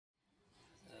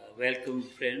Welcome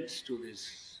friends to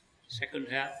this second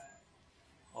half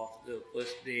of the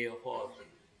first day of our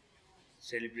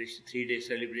celebration, 3-day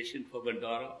celebration for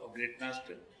Bhandara of Great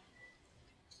Master.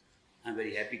 I'm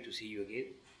very happy to see you again.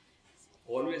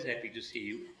 Always happy to see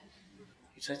you.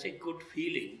 It's such a good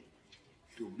feeling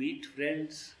to meet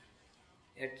friends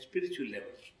at spiritual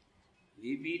level.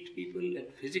 We meet people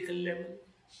at physical level.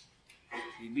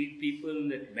 We meet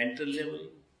people at mental level.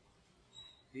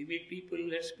 We meet people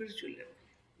at spiritual level.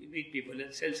 We meet people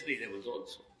at sensory levels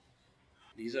also.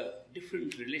 These are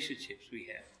different relationships we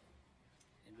have.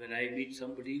 And when I meet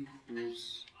somebody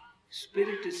whose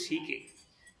spirit is seeking,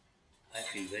 I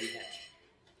feel very happy.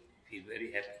 Feel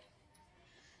very happy.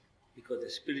 Because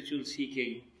the spiritual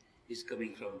seeking is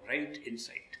coming from right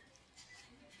inside.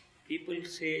 People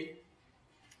say,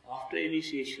 after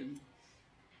initiation,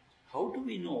 how do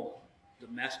we know the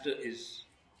Master is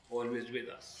always with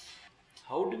us?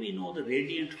 How do we know the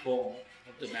radiant form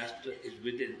of the Master is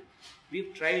within?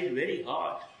 We've tried very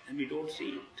hard and we don't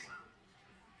see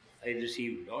it. I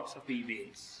receive lots of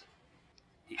emails.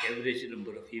 The average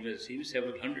number of emails receive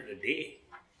several hundred a day,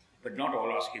 but not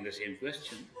all asking the same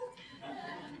question.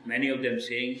 Many of them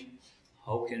saying,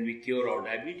 how can we cure our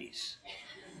diabetes?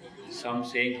 Some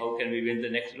saying, how can we win the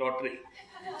next lottery?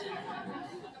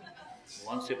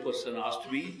 Once a person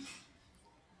asked me,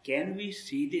 can we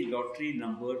see the lottery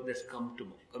number that's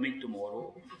coming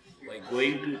tomorrow by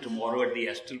going to tomorrow at the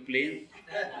astral plane?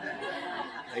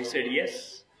 I said,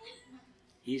 yes.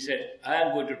 He said, I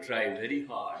am going to try very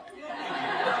hard.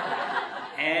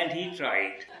 And he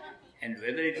tried. And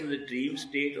whether it was a dream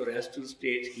state or astral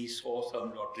state, he saw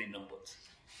some lottery numbers.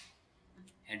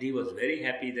 And he was very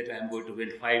happy that I am going to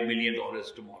win $5 million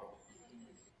tomorrow.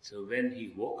 So when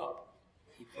he woke up,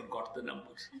 he forgot the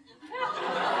numbers.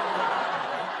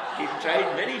 He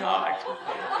tried very hard.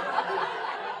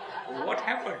 What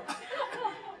happened?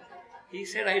 He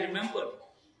said, I remember.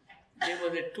 There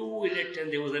was a 2 in it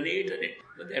and there was an 8 in it.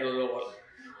 But that was all.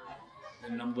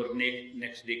 The number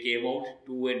next day came out,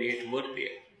 2 and 8 were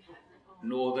there.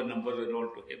 No other numbers were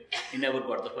known to him. He never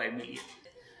got the 5 million.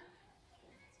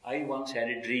 I once had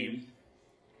a dream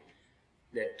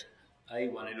that I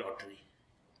won a lottery.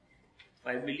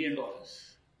 $5 million.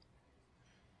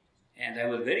 And I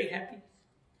was very happy.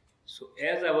 So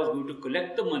as I was going to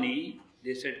collect the money,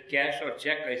 they said cash or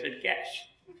check. I said cash.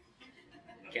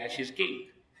 Cash is king,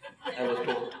 I was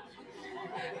told.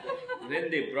 When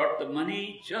they brought the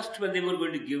money, just when they were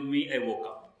going to give me, I woke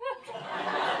up.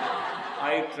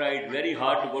 I tried very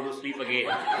hard to go to sleep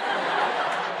again.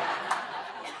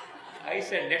 I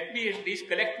said, let me at least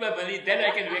collect my money, then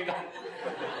I can wake up.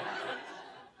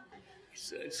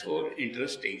 It's so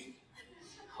interesting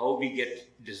how we get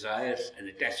desires and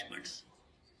attachments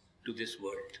to this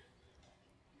world.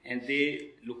 And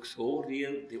they look so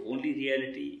real, the only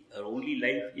reality, our only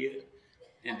life here.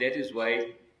 And that is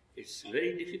why it's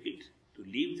very difficult to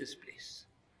leave this place.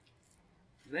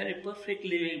 When a perfect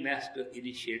living Master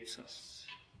initiates us,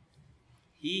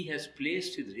 he has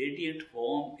placed his radiant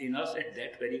form in us at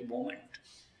that very moment.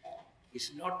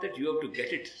 It's not that you have to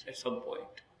get it at some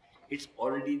point. It's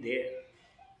already there.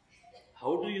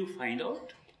 How do you find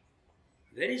out?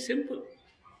 Very simple.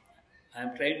 I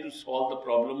am trying to solve the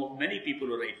problem of many people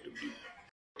who write to me.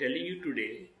 Telling you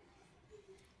today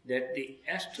that the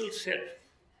astral self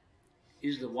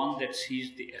is the one that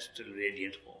sees the astral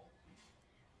radiant form.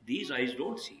 These eyes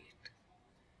don't see it.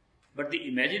 But the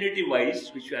imaginative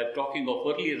eyes, which I was talking of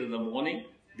earlier in the morning,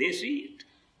 they see it.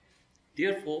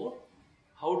 Therefore,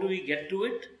 how do we get to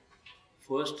it?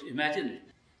 First, imagine it.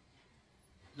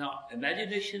 Now,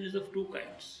 imagination is of two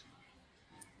kinds.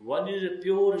 One is a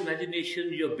pure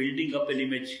imagination, you're building up an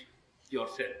image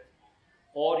yourself,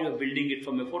 or you're building it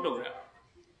from a photograph.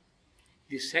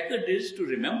 The second is to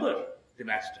remember the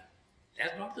Master.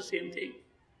 That's not the same thing.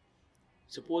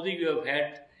 Supposing you have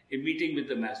had a meeting with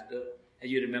the Master, and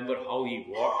you remember how he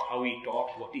walked, how he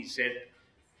talked, what he said,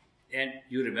 and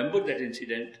you remember that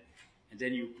incident, and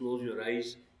then you close your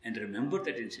eyes and remember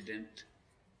that incident,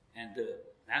 and the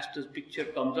Master's picture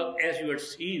comes up as you had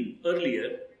seen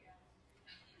earlier.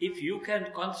 If you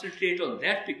can concentrate on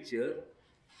that picture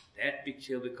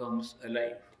becomes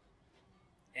alive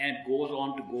and goes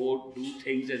on to go do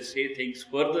things and say things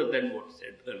further than what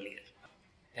said earlier.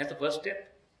 That's the first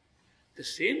step. The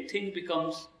same thing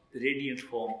becomes the radiant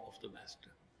form of the Master.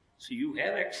 So you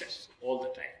have access all the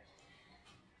time.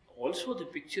 Also, the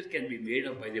picture can be made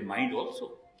up by the mind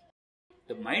also.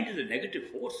 The mind is a negative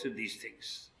force in these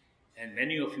things. And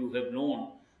many of you have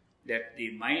known that the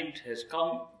mind has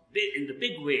come in the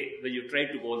big way when you try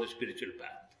to go on the spiritual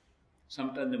path.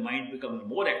 Sometimes the mind becomes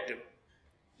more active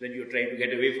when you're trying to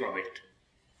get away from it.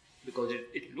 because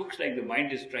it looks like the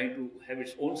mind is trying to have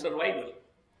its own survival.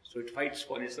 So it fights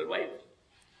for its survival.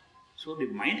 So the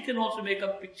mind can also make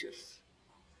up pictures.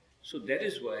 So that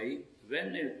is why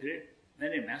when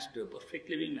a master, perfect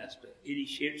living master,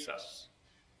 initiates us,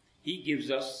 he gives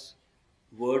us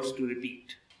words to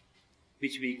repeat,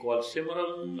 which we call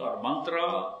Simran or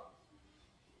mantra,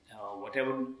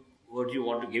 whatever word you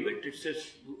want to give it, it's just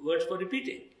words for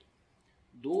repeating.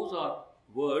 Those are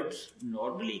words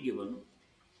normally given,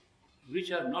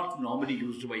 which are not normally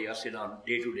used by us in our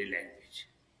day-to-day language.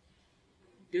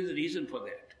 There is a reason for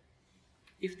that.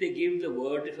 If they give the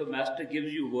word, if a master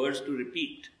gives you words to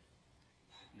repeat,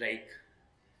 like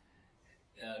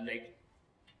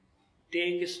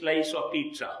take a slice of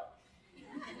pizza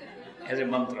as a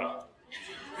mantra.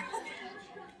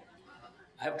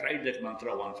 I have tried that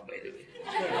mantra once, by the way.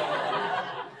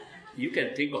 You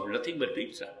can think of nothing but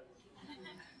pizza.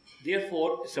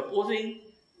 Therefore, supposing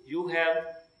you have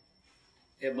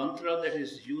a mantra that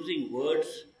is using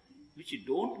words which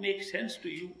don't make sense to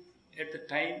you at the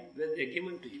time when they are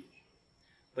given to you,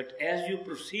 but as you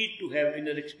proceed to have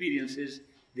inner experiences,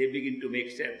 they begin to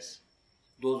make sense.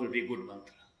 Those will be good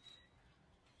mantra.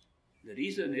 The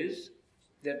reason is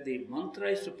that the mantra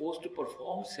is supposed to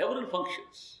perform several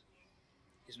functions.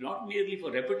 It's not merely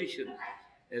for repetition.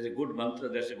 As a good mantra,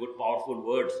 that's a good powerful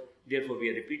words, therefore we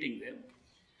are repeating them.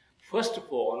 First of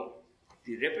all,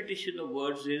 the repetition of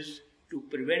words is to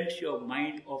prevent your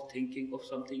mind of thinking of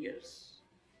something else.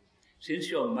 Since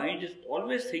your mind is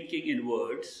always thinking in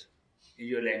words, in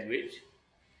your language,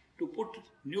 to put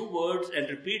new words and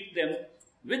repeat them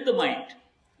with the mind,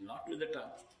 not with the tongue.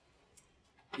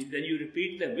 When you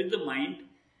repeat them with the mind,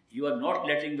 you are not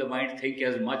letting the mind think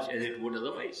as much as it would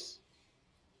otherwise.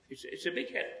 It's a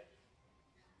big help.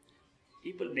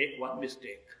 People make one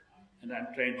mistake, and I'm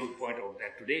trying to point out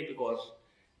that today because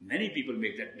many people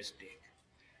make that mistake.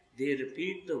 They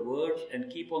repeat the words and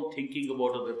keep on thinking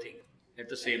about other things at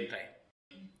the same time.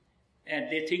 And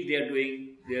they think they are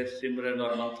doing their Simran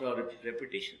or mantra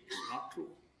repetition. It's not true.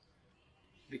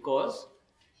 Because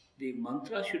the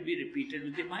mantra should be repeated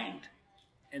with the mind,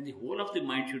 and the whole of the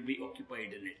mind should be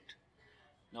occupied in it.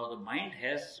 Now the mind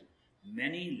has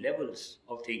many levels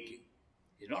of thinking.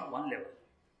 It's not one level.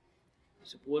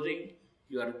 Supposing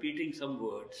you are repeating some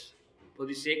words for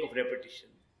the sake of repetition,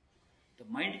 the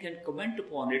mind can comment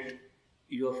upon it.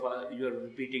 You are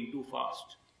repeating too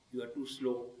fast. You are too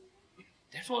slow.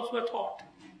 That's also a thought.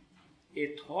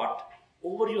 A thought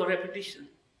over your repetition.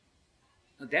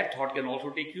 Now that thought can also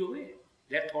take you away.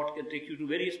 That thought can take you to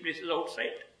various places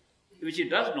outside, which it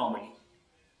does normally.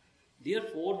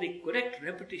 Therefore, the correct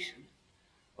repetition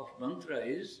of mantra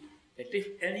is that if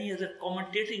any other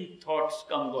commentating thoughts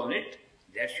come on it,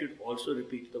 that should also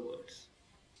repeat the words.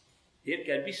 There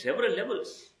can be several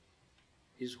levels.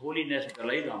 His Holiness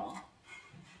Dalai Lama,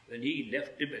 when he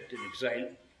left Tibet in exile,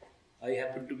 I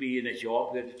happened to be in a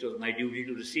job where it was my duty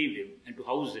to receive him and to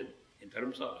house him in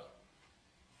Dharamsala.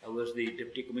 I was the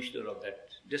deputy commissioner of that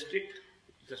district.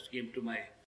 It just came to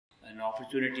an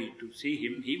opportunity to see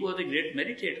him. He was a great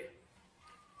meditator.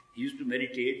 He used to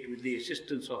meditate with the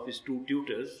assistance of his two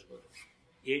tutors for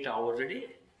 8 hours a day.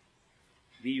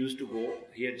 We used to go.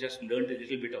 He had just learned a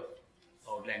little bit of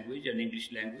our language, an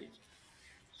English language.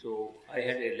 So I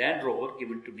had a Land Rover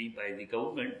given to me by the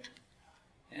government,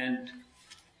 and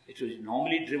it was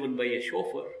normally driven by a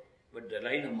chauffeur, but the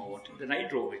Dalai Lama wanted, then I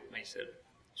drove it myself.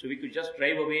 So we could just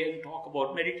drive away and talk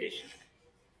about meditation.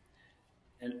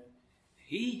 And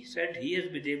he said he has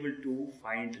been able to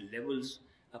find levels,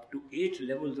 up to 8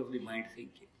 levels of the mind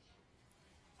thinking.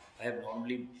 I have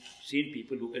normally seen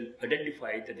people who can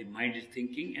identify that the mind is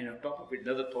thinking, and on top of it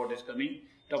another thought is coming,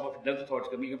 up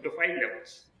to 5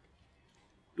 levels.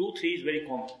 2, 3 is very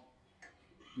common.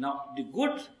 Now, the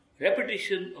good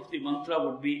repetition of the mantra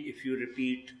would be if you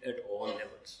repeat at all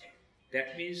levels.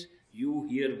 That means you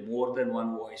hear more than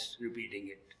one voice repeating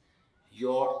it.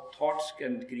 Your thoughts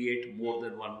can create more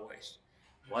than one voice.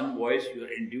 One voice you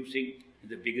are inducing in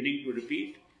the beginning to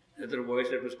repeat, another voice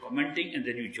that was commenting, and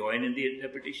then you join in the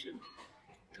repetition.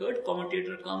 Third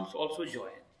commentator comes, also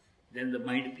join. Then the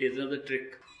mind plays another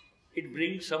trick. It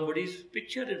brings somebody's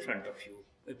picture in front of you,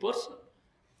 a person.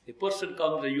 A person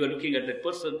comes and you are looking at that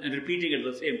person and repeating at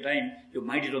the same time. Your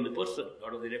mind is on the person,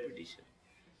 not on the repetition.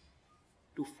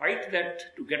 To fight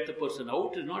that, to get the person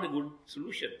out, is not a good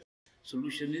solution.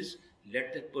 Solution is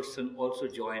let that person also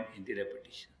join in the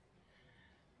repetition.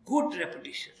 Good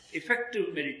repetition,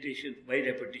 effective meditation by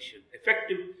repetition,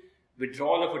 effective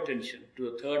withdrawal of attention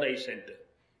to the third eye center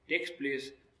takes place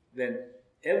when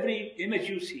every image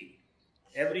you see,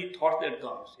 every thought that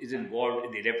comes is involved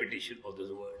in the repetition of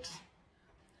those words.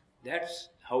 That's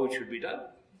how it should be done.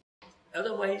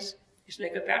 Otherwise, it's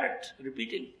like a parrot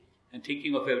repeating and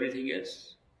thinking of everything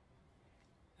else.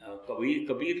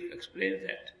 Kabir explains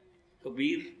that.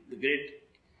 Kabir, the great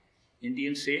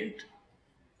Indian saint,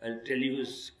 I'll tell you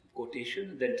his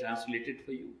quotation, then translate it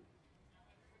for you.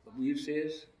 Kabir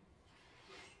says,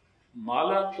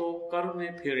 Mala to kar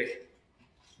mein phire,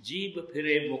 jeeb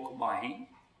phire mukh mahi,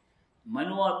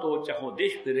 manwa to chaho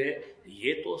dish phire,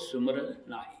 ye to simran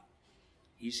nahi.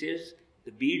 He says,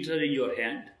 the beads are in your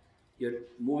hand, you're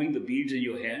moving the beads in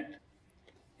your hand,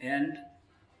 and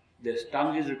the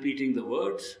tongue is repeating the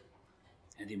words,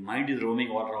 and the mind is roaming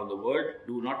all around the world.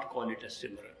 Do not call it a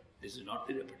simran. This is not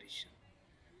the repetition.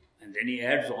 And then he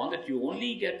adds on that you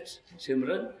only get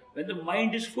simran when the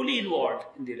mind is fully involved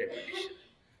in the repetition.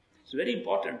 It's very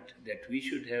important that we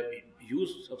should have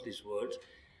use of these words.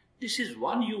 This is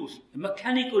one use, a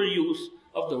mechanical use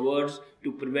of the words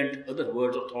to prevent other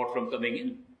words or thought from coming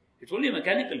in. It's only a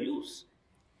mechanical use.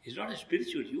 It's not a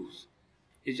spiritual use.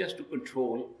 It's just to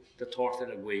control the thoughts that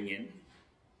are going in.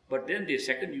 But then the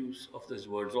second use of those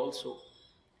words also.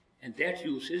 And that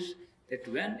use is that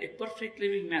when a perfect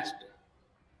living master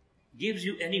gives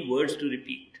you any words to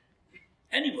repeat,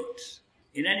 any words,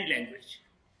 in any language,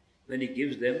 when he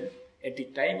gives them, at the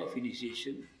time of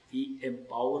initiation, he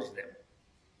empowers them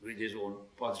with his own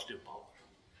positive power.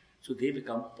 So they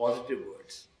become positive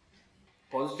words.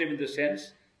 Positive in the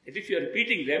sense that if you are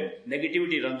repeating them,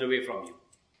 negativity runs away from you.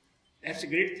 That's a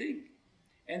great thing.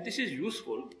 And this is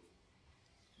useful.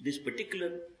 This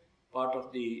particular part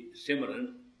of the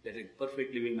Simran that a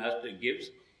perfect living master gives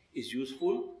is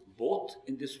useful both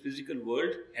in this physical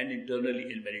world and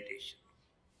internally in meditation.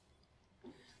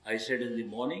 I said in the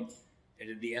morning that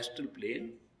in the astral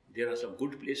plane there are some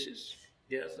good places,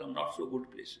 there are some not so good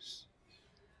places.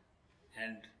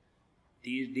 And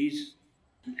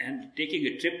and taking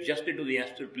a trip just into the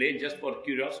astral plane just for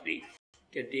curiosity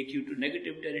can take you to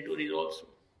negative territories also.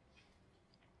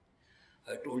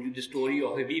 I told you the story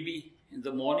of a Bibi in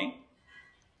the morning.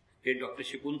 Okay, Dr.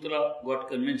 Shakuntala got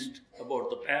convinced about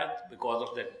the path because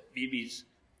of that Bibi's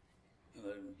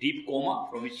deep coma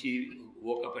from which she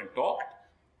woke up and talked.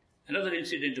 Another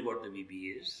incident about the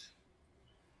Bibi is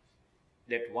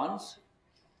that once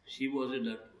she was in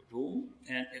a room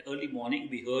and early morning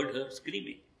we heard her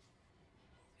screaming.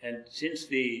 And since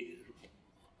her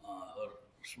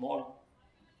small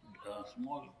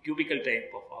cubicle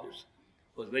type of house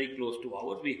was very close to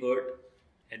ours, we heard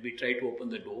and we tried to open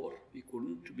the door. We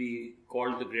couldn't. We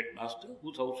called the great master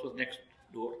whose house was next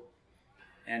door,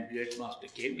 and great master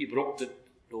came. We broke the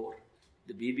door.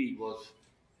 The baby was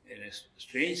in a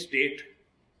strange state,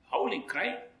 howling,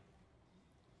 crying,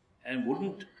 and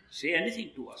wouldn't say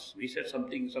anything to us. We said some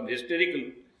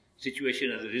hysterical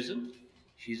situation has arisen.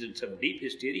 She's in some deep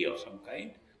hysteria of some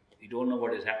kind. We don't know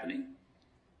what is happening.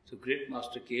 So great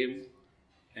master came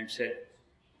and said,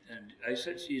 and I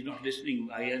said, she's not listening.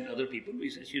 I and other people, we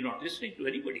said, she's not listening to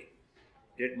anybody.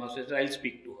 Great master said, I'll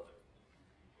speak to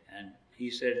her. And he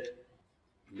said,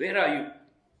 where are you?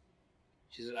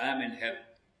 She said, I am in hell.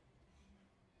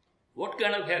 What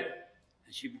kind of hell?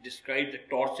 And she described the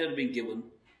torture being given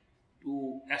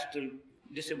to astral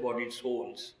disembodied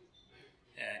souls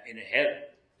in a hell,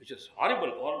 which is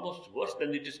horrible, almost worse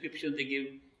than the description they give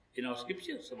in our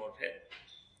scriptures about hell.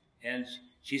 And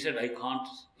she said, I can't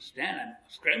stand,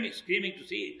 I'm screaming to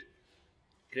see it.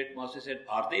 Great master said,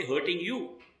 are they hurting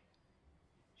you?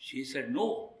 She said,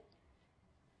 no.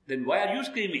 Then why are you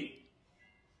screaming?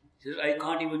 She said, I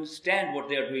can't even stand what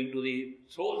they are doing to the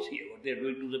souls here, what they are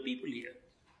doing to the people here.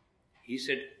 He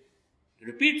said,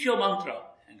 repeat your mantra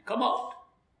and come out.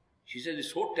 She said,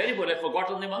 it's so terrible, I've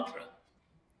forgotten the mantra.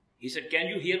 He said, can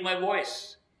you hear my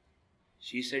voice?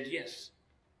 She said, yes.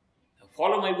 Now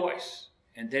follow my voice.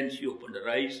 And then she opened her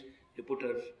eyes, she put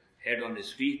her head on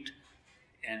his feet,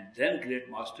 and then Great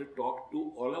Master talked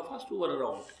to all of us who were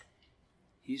around.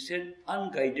 He said,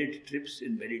 unguided trips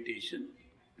in meditation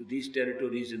to these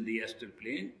territories in the astral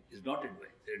plane is not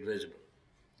advisable.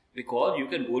 Because you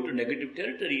can go to negative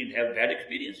territory and have bad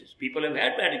experiences. People have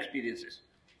had bad experiences.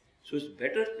 So it's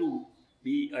better to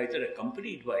be either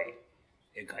accompanied by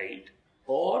a guide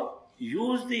or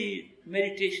use the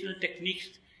meditational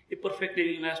techniques a perfect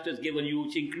living master has given you,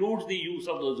 which includes the use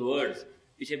of those words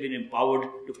which have been empowered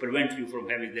to prevent you from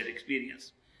having that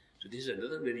experience. So this is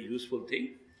another very useful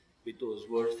thing with those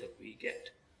words that we get.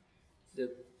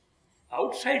 The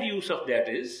outside use of that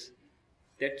is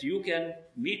that you can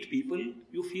meet people,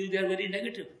 you feel they are very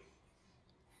negative.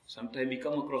 Sometimes we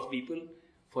come across people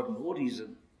for no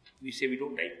reason. We say we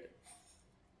don't like them.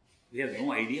 We have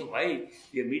no idea why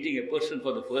we are meeting a person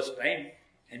for the first time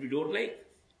and we don't like.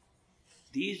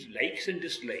 These likes and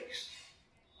dislikes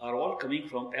are all coming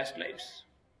from past lives.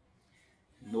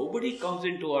 Nobody comes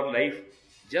into our life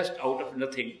just out of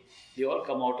nothing. They all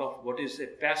come out of what is a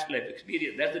past life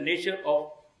experience. That's the nature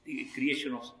of the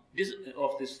creation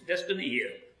of this destiny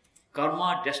here.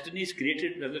 Karma, destiny is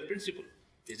created as a principle.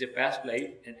 There's a past life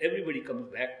and everybody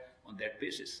comes back on that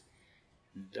basis.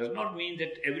 It does not mean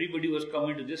that everybody who has come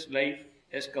into this life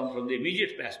has come from the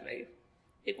immediate past life.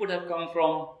 It could have come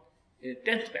from a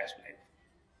 10th past life,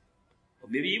 or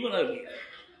maybe even earlier.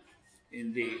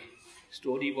 In the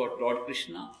story about Lord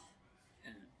Krishna,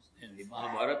 and in the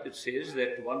Mahabharata, it says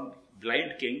that one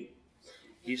blind king,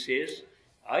 he says,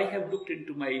 I have looked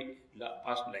into my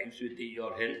past lives with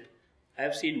your help. I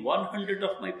have seen 100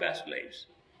 of my past lives.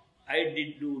 I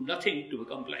did do nothing to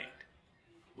become blind.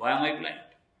 Why am I blind?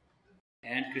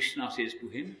 And Krishna says to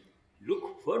him,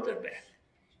 look further back.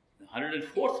 The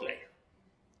 104th life,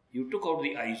 you took out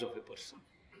the eyes of a person.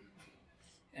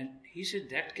 And he said,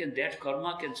 that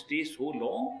karma can stay so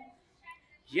long?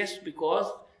 Yes,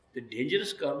 because the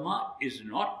dangerous karma is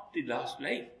not the last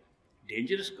life.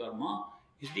 Dangerous karma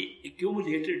is the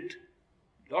accumulated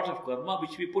lot of karma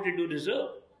which we put into reserve.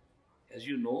 As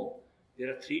you know, there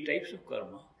are 3 types of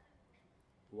karma.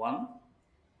 One,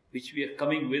 which we are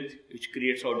coming with, which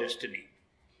creates our destiny.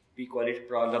 We call it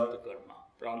pralabdha karma.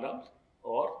 Pralabdha,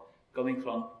 or coming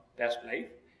from past life,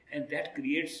 and that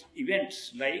creates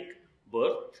events like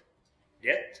birth,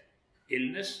 death,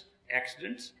 illness,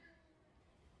 accidents,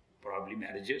 probably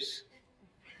marriages.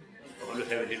 Always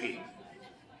have a little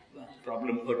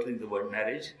problem uttering the word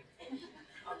marriage.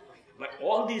 But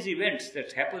all these events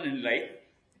that happen in life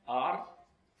are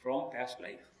from past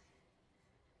life.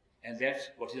 And that's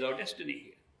what is our destiny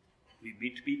here. We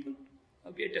meet people,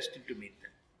 or we are destined to meet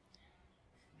them.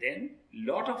 Then,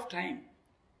 lot of time,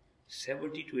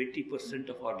 70 to 80%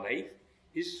 of our life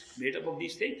is made up of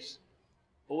these things,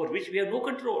 over which we have no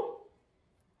control.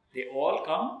 They all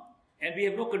come, and we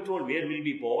have no control where we'll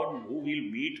be born, who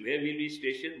we'll meet, where we'll be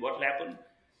stationed, what will happen.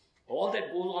 All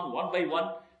that goes on one by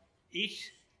one.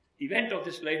 Each event of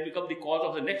this life becomes the cause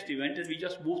of the next event, and we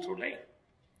just move through life.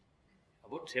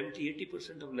 About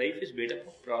 70-80% of life is made up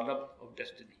of pralabdha, of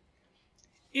destiny.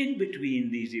 In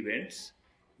between these events,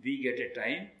 we get a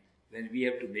time when we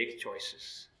have to make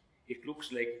choices. It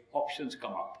looks like options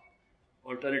come up,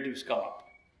 alternatives come up.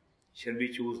 Shall we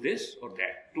choose this or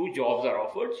that? 2 jobs are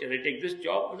offered. Shall I take this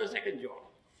job or the second job?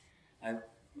 I've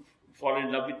fallen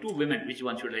in love with 2 women. Which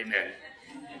one should I marry?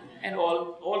 And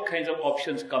all kinds of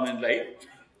options come in life.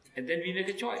 And then we make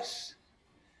a choice.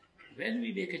 When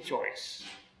we make a choice,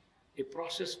 a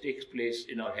process takes place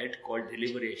in our head called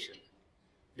deliberation.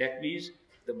 That means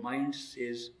the mind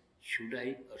says, should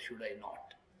I or should I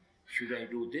not? Should I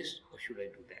do this or should I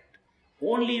do that?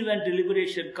 Only when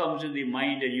deliberation comes in the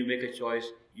mind and you make a choice,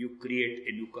 you create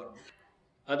a new karma.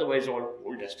 Otherwise, all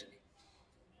old destiny.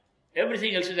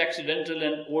 Everything else is accidental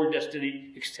and old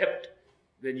destiny, except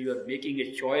when you are making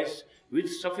a choice with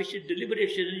sufficient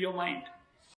deliberation in your mind.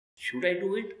 Should I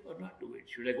do it or not do it?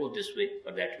 Should I go this way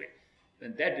or that way?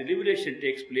 When that deliberation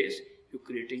takes place, you're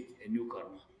creating a new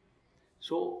karma.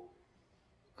 So,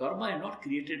 karma is not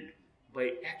created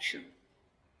by action.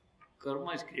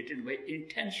 Karma is created by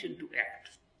intention to act.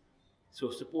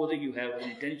 So, supposing you have an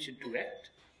intention to act,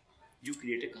 you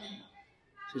create a karma.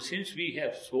 So, since we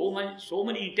have so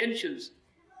many intentions,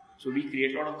 so we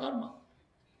create a lot of karma.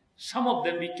 Some of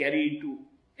them we carry into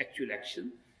actual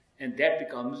action, and that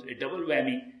becomes a double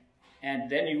whammy, and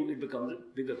then it becomes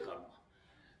a bigger karma.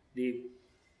 The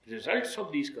results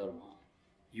of these karma,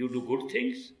 you do good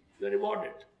things, you are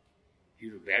rewarded.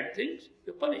 You do bad things,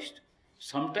 you are punished.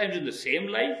 Sometimes in the same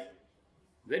life,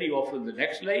 very often the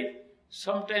next life,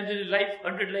 sometimes in a life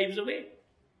 100 lives away.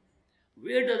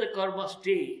 Where does the karma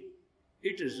stay?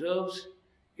 It reserves,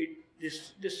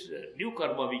 this new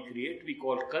karma we create, we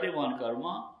call Kariman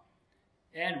karma,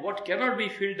 and what cannot be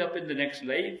filled up in the next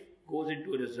life goes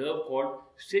into a reserve called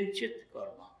Sinchit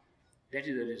karma. That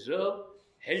is a reserve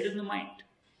held in the mind.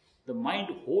 The mind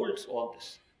holds all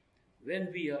this. When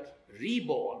we are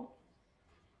reborn,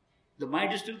 the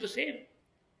mind is still the same.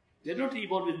 We are not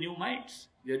reborn with new minds.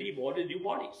 We are reborn with new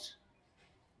bodies.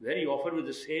 Very often with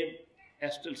the same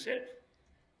astral self,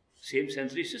 same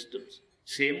sensory systems,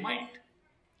 same mind.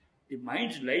 The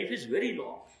mind's life is very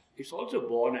long. It's also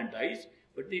born and dies,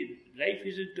 but the life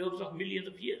is in terms of millions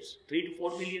of years, 3 to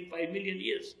 4 million, 5 million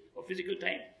years of physical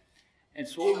time. And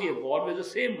so we are born with the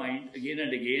same mind again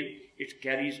and again. It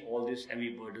carries all this heavy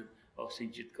burden of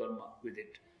Sinchit karma with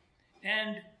it.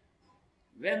 And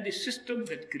when the system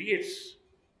that creates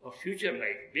a future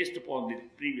life based upon the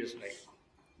previous life,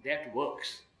 that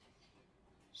works.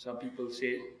 Some people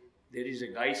say there is a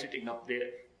guy sitting up there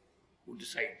who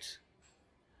decides.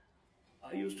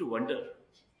 I used to wonder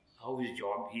how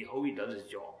he does his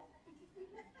job.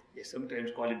 They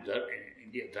sometimes call him in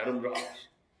India Dharamraj,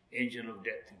 angel of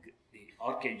death, the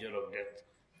archangel of death,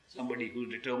 somebody who's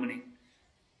determining.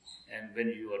 And when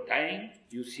you are dying,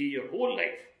 you see your whole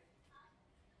life.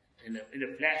 In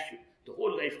a flash, the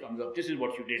whole life comes up. This is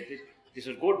what you did. This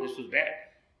is good, this was bad.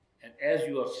 And as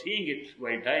you are seeing it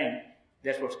while dying,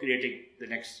 that's what's creating the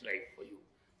next life for you.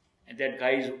 And that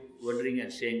guy is wondering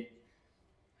and saying,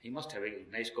 he must have a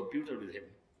nice computer with him.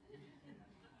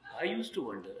 I used to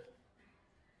wonder,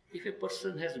 if a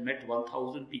person has met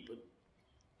 1,000 people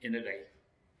in a life,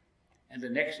 and the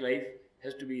next life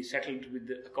has to be settled with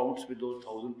the accounts with those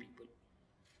 1,000 people,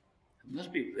 it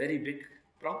must be a very big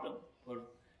problem for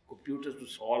computers to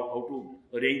solve, how to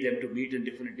arrange them to meet in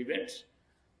different events.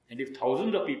 And if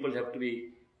thousands of people have to be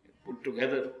put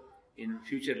together in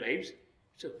future lives,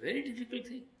 it's a very difficult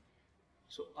thing.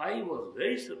 So I was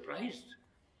very surprised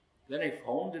when I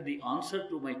found that the answer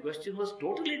to my question was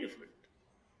totally different.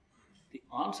 The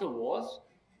answer was,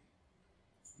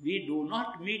 we do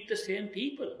not meet the same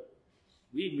people.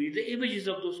 We meet the images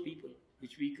of those people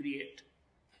which we create.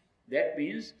 That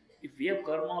means if we have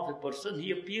karma of a person,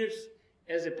 he appears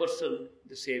as a person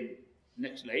the same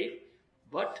next life,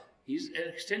 but he's an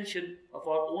extension of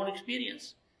our own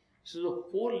experience. So the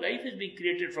whole life is being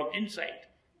created from inside.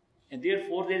 And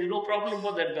therefore there is no problem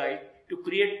for that guy to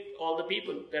create all the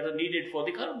people that are needed for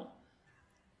the karma.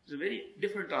 It's a very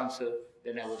different answer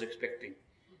than I was expecting.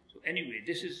 So anyway,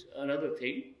 this is another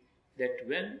thing, that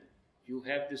when you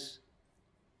have this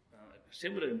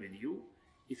similar with you,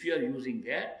 if you are using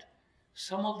that,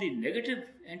 some of the negative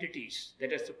entities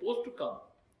that are supposed to come,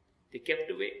 they kept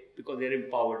away because they are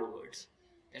empowered words.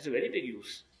 That's a very big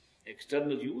use,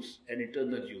 external use and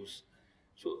internal use.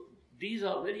 So these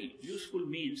are very useful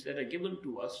means that are given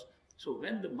to us. So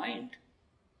when the mind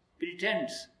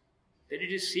pretends that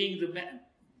it is seeing the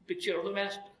picture of the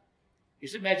master,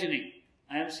 it's imagining,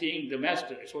 I am seeing the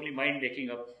master, it's only mind making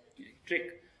up a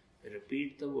trick.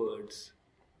 Repeat the words,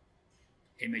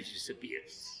 image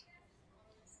disappears.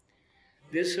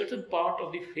 There's a certain part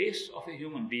of the face of a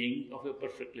human being, of a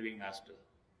perfect living master,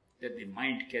 that the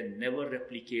mind can never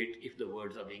replicate if the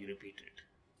words are being repeated.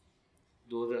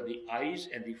 Those are the eyes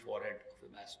and the forehead of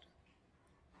a master.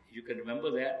 You can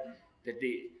remember that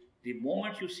the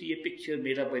moment you see a picture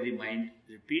made up by the mind,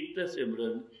 repeat the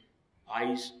Simran,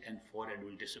 eyes and forehead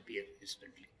will disappear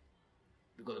instantly,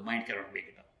 because the mind cannot make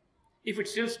it up. If it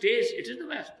still stays, it is the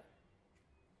master.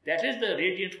 That is the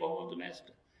radiant form of the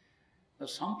master. Now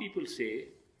some people say,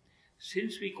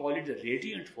 since we call it the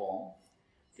radiant form,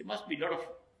 there must be a lot of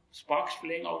sparks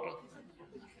flying out of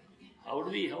it. How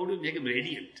do we make him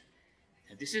radiant?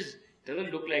 And this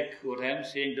doesn't look like what I am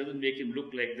saying, doesn't make him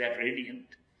look like that radiant.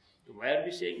 So why are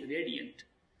we saying radiant?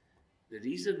 The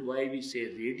reason why we say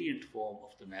radiant form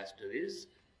of the master is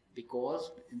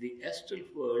because in the astral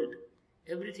world,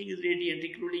 everything is radiant,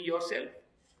 including yourself.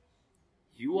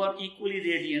 You are equally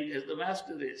radiant as the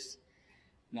master is.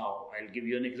 Now, I'll give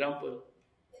you an example.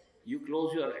 You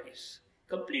close your eyes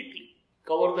completely,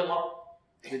 cover them up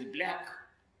with black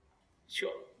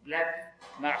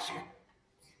mask.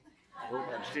 I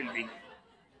hope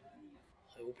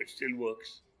it still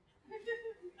works.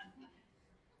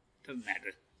 Doesn't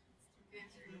matter.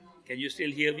 Can you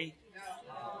still hear me?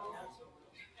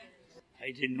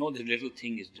 I didn't know the little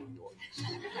thing is doing all this.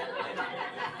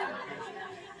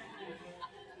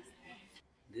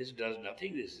 This does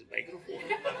nothing, this is a microphone.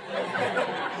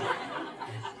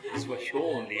 It's for show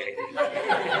only, I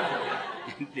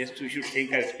think. Lest you should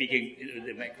think I'm speaking in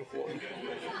the microphone.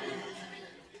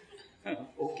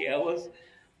 Okay,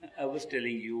 I was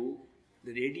telling you,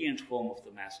 the radiant form of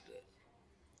the master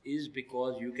is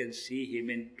because you can see him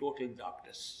in total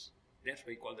darkness. That's why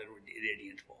we call that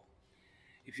radiant form.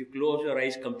 If you close your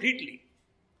eyes completely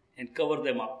and cover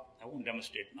them up, I won't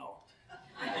demonstrate now,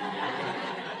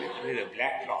 with a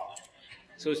black cloth.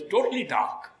 So it's totally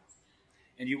dark.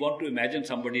 And you want to imagine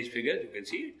somebody's figure, you can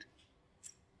see it.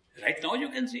 Right now you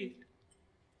can see it.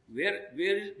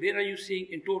 Where are you seeing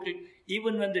in total?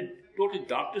 Even when the total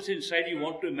darkness is inside, you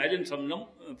want to imagine some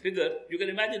figure, you can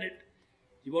imagine it.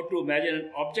 You want to imagine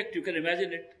an object, you can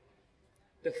imagine it.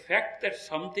 The fact that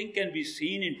something can be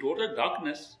seen in total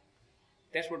darkness,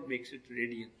 that's what makes it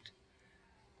radiant.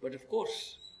 But of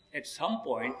course, at some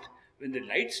point, when the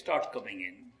light starts coming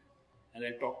in, and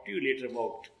I'll talk to you later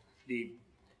about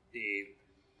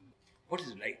what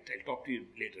is light? I'll talk to you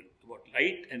later about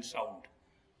light and sound,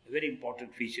 very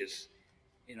important features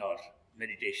in our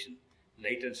meditation.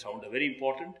 Light and sound are very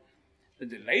important. When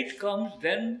the light comes,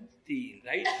 then the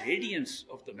light radiance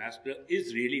of the master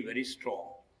is really very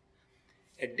strong.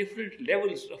 at different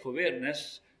levels of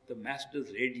awareness, the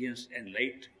Master's radiance and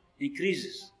light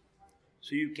increases.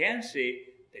 So you can say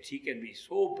that he can be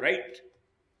so bright,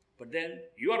 but then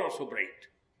you are also bright.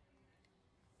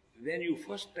 When you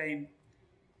first time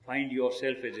find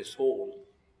yourself as a soul,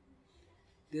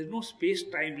 there is no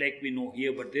space-time like we know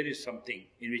here, but there is something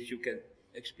in which you can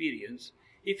experience.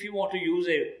 If you want to use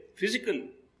a physical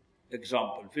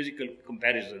example, physical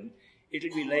comparison, it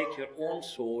will be like your own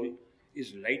soul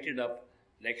is lighted up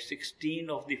like 16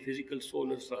 of the physical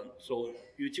solar sun, soul,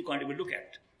 which you can't even look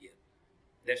at here.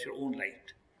 That's your own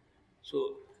light.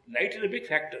 So light is a big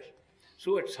factor.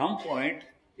 So at some point,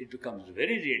 it becomes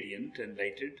very radiant and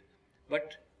lighted,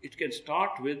 but it can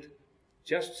start with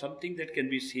just something that can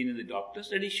be seen in the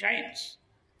darkness, and it shines.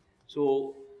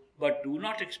 So, but do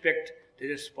not expect there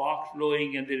is spark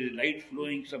flowing and there is light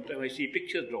flowing. Sometimes I see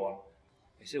pictures drawn.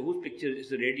 I say, whose picture is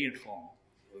the radiant form?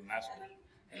 The Master.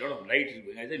 A lot of light is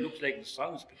going. I say, it looks like the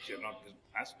sun's picture, not the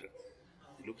Master.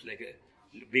 It looks like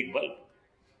a big bulb.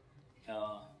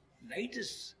 Light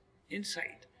is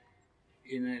inside.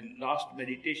 In a last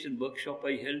meditation workshop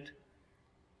I held,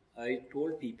 I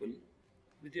told people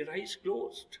with their eyes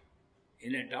closed,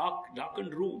 in a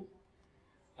darkened room,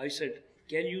 I said,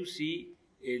 can you see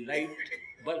a light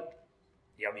bulb?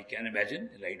 Yeah, we can imagine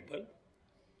a light bulb.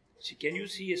 See, can you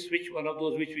see a switch, one of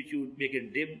those which you make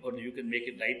it dim, or you can make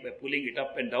it light by pulling it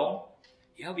up and down?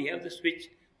 Yeah, we have the switch.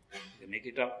 You can make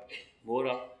it up, more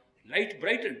up. Light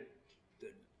brightened.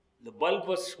 The bulb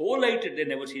was so lighted they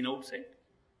never seen outside.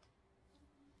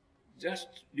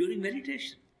 Just during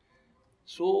meditation.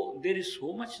 So there is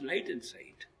so much light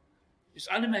inside. It's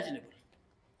unimaginable.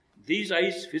 These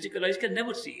eyes, physical eyes, can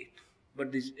never see it,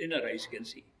 but these inner eyes can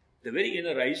see. The very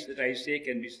inner eyes that I say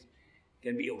can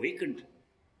be awakened.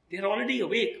 They are already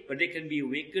awake, but they can be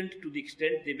awakened to the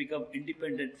extent they become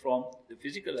independent from the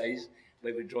physical eyes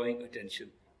by withdrawing attention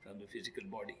from the physical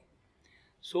body.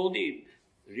 So the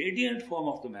radiant form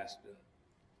of the Master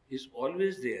is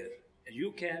always there, and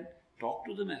you can talk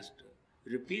to the Master,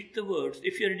 repeat the words.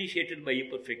 If you are initiated by a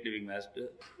perfect living Master,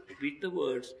 repeat the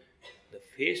words. The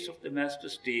face of the Master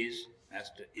stays,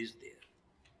 Master is there.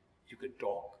 You can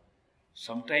talk.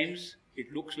 Sometimes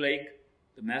it looks like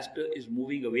the Master is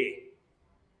moving away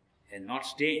and not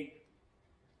staying.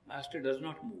 Master does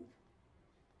not move.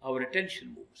 Our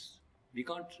attention moves. We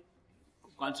can't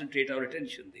concentrate our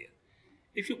attention there.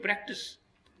 If you practice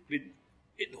with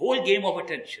the whole game of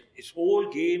attention, it's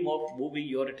whole game of moving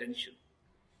your attention,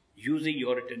 using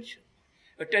your attention.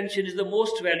 Attention is the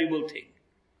most valuable thing.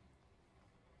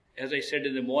 As I said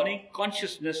in the morning,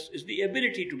 consciousness is the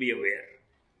ability to be aware.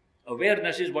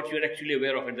 Awareness is what you're actually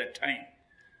aware of at that time.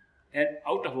 And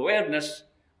out of awareness,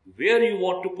 where you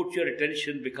want to put your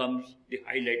attention becomes the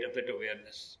highlight of that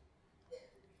awareness.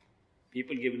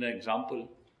 People give an example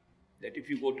that if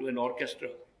you go to an orchestra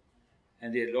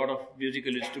and there are a lot of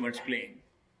musical instruments playing,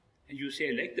 and you say,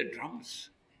 I like the drums,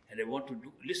 and I want to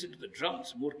listen to the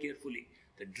drums more carefully,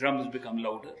 the drums become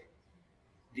louder,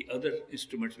 the other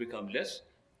instruments become less.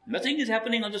 Nothing is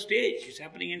happening on the stage, it's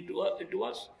happening into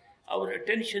us. Our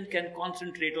attention can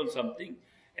concentrate on something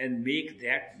and make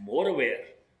that more aware,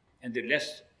 and the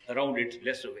less around it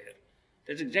less aware.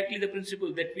 That's exactly the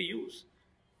principle that we use.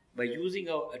 By using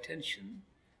our attention,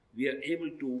 we are able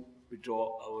to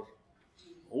withdraw our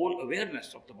whole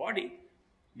awareness of the body.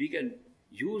 We can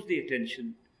use the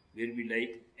attention where we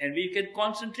like, and we can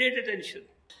concentrate attention.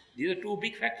 These are two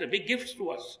big factors, big gifts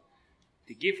to us.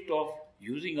 The gift of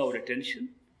using our attention,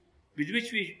 with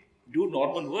which we do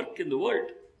normal work in the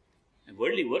world. And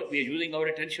worldly work, we are using our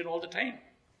attention all the time.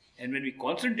 And when we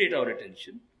concentrate our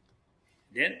attention,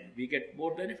 then we get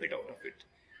more benefit out of it.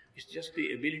 It's just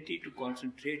the ability to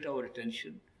concentrate our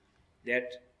attention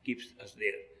that keeps us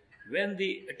there. When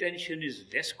the attention is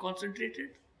less concentrated,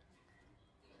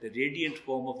 the radiant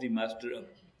form of the Master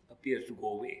appears to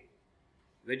go away.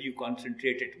 When you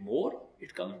concentrate it more,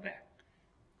 it comes back.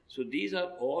 So these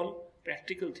are all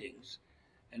practical things.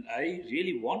 And I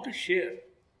really want to share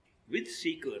with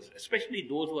seekers, especially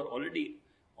those who are already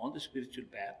on the spiritual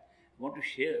path, I want to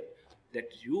share that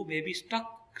you may be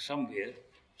stuck somewhere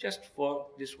just for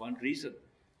this one reason,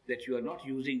 that you are not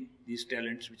using these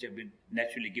talents which have been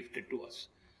naturally gifted to us.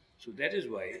 So that is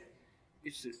why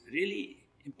it's really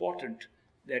important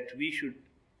that we should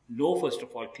know, first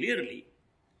of all, clearly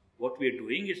what we are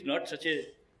doing is not such a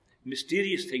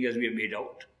mysterious thing as we have made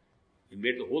out. We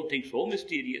made the whole thing so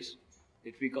mysterious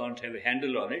that we can't have a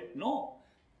handle on it. No,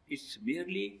 it's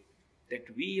merely that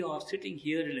we are sitting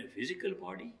here in a physical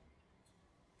body.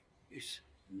 It's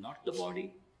not the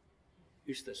body.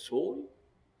 It's the soul.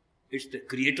 It's the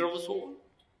creator of the soul.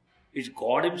 It's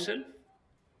God himself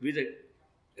with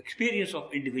a experience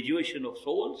of individuation of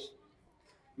souls,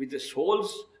 with the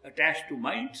souls attached to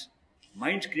minds,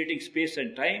 minds creating space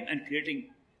and time and creating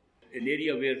an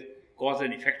area where cause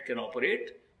and effect can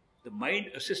operate, the mind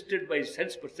assisted by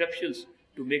sense perceptions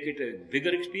to make it a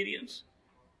bigger experience,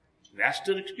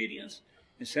 vaster experience,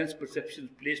 and sense perceptions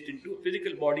placed into a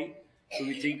physical body, so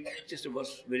we think just a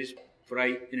very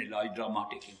fry in a large drama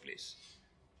taking place.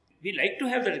 We like to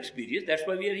have that experience, that's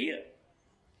why we are here.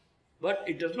 But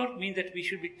it does not mean that we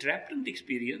should be trapped in the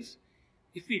experience.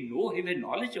 If we know, have a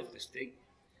knowledge of this thing,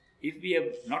 if we have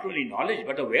not only knowledge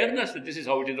but awareness that this is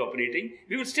how it is operating,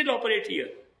 we will still operate here.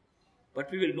 But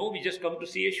we will know we just come to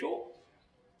see a show.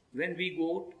 When we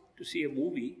go to see a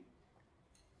movie,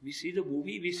 we see the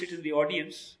movie, we sit in the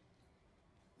audience.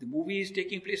 The movie is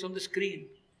taking place on the screen.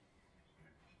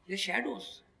 There are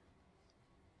shadows.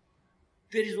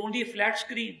 There is only a flat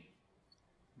screen.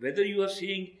 Whether you are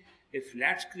seeing a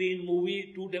flat screen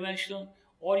movie, two-dimensional,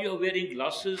 or you are wearing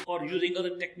glasses or using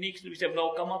other techniques which have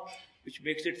now come up, which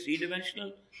makes it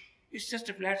three-dimensional, it's just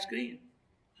a flat screen.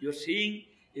 You're seeing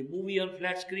a movie on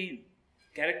flat screen.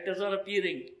 Characters are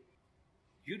appearing.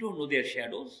 You don't know their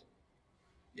shadows,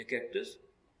 their characters.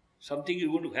 Something is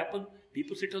going to happen.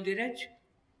 People sit on their edge.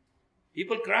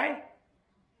 People cry.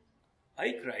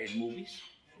 I cry in movies.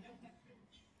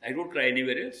 I don't cry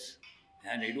anywhere else.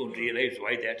 And I don't realize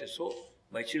why that is so.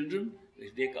 My children,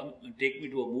 if they come and take me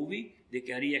to a movie, they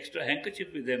carry extra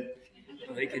handkerchief with them.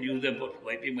 So I can use them for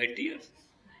wiping my tears.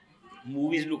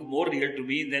 Movies look more real to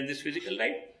me than this physical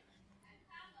life.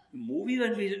 Movie,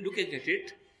 when we are looking at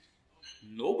it,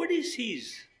 nobody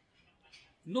sees.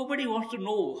 Nobody wants to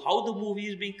know how the movie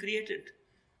is being created.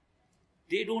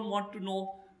 They don't want to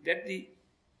know that the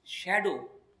shadow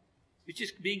which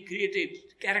is being created,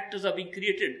 characters are being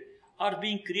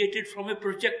created from a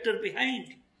projector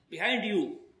behind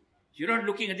you. You're not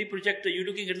looking at the projector, you're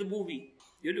looking at the movie.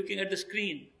 You're looking at the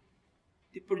screen.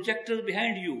 The projector is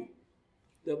behind you.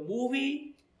 The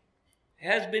movie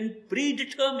has been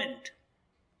predetermined.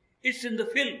 It's in the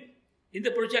film, in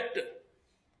the projector.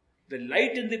 The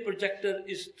light in the projector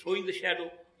is throwing the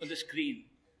shadow on the screen.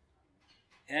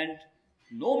 And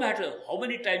no matter how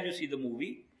many times you see the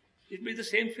movie, it will be the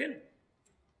same film.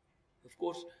 Of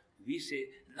course, we say,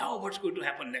 now what's going to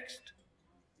happen next?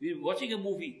 We're watching a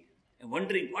movie and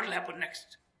wondering what will happen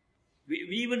next. We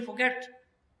even forget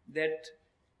that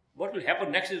what will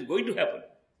happen next is going to happen.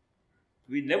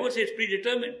 We never say it's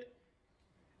predetermined.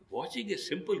 Watching a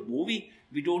simple movie,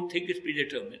 we don't think it's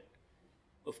predetermined.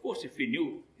 Of course, if we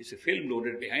knew it's a film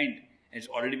loaded behind and it's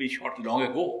already been shot long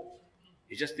ago,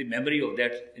 it's just the memory of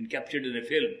that and captured in a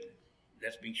film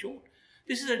that's being shown.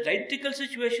 This is an identical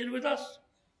situation with us.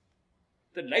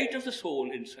 The light of the soul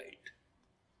inside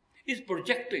is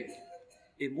projecting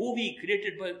a movie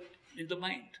created in the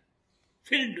mind,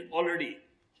 filmed already,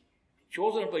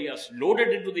 chosen by us, loaded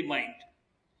into the mind,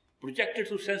 projected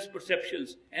through sense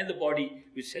perceptions and the body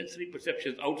with sensory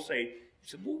perceptions outside.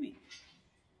 It's a movie.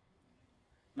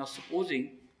 Now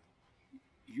supposing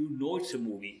you know it's a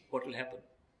movie, what will happen?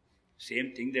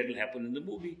 Same thing that will happen in the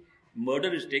movie.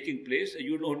 Murder is taking place and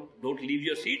you don't leave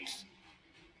your seats.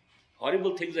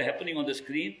 Horrible things are happening on the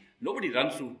screen. Nobody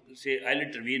runs to say, I'll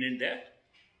intervene in that.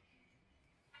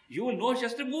 You will know it's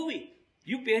just a movie.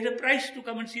 You paid a price to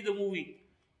come and see the movie.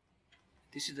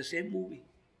 This is the same movie.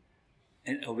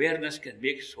 And awareness can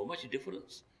make so much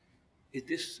difference in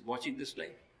watching this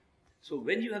life. So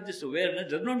when you have this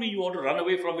awareness, does not mean you want to run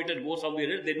away from it and go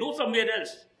somewhere else. They know somewhere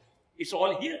else. It's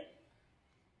all here.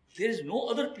 There is no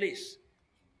other place.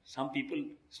 Some people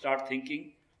start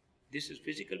thinking, this is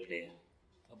physical plane.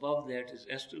 Above that is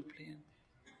astral plane.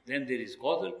 Then there is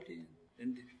causal plane.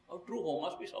 Then our true home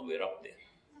must be somewhere up there.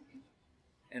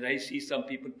 And I see some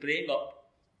people praying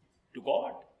up to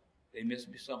God. They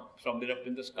must be somewhere up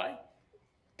in the sky.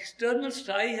 External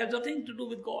sky has nothing to do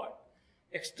with God.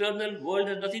 External world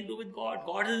has nothing to do with God.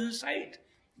 God is inside.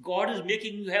 God is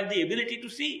making you have the ability to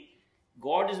see.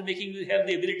 God is making you have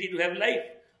the ability to have life.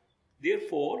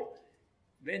 Therefore,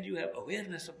 when you have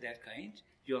awareness of that kind,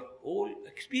 your whole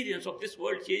experience of this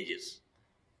world changes.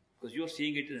 Because you are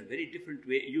seeing it in a very different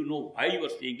way. You know why you are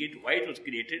seeing it, why it was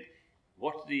created,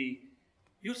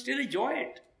 you still enjoy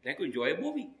it, like you enjoy a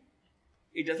movie.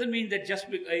 It doesn't mean that just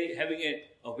by having an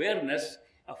awareness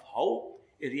of how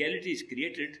a reality is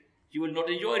created, you will not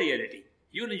enjoy reality.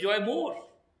 You will enjoy more.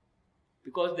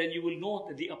 Because then you will know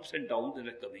that the ups and downs that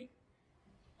are coming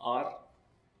are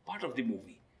part of the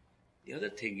movie. The other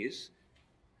thing is,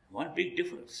 one big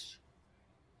difference.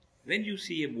 When you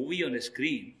see a movie on a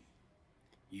screen,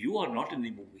 you are not in the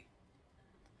movie.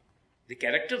 The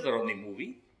characters are on the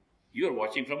movie. You are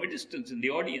watching from a distance in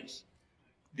the audience.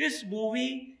 This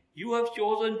movie You have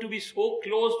chosen to be so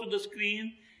close to the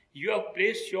screen, you have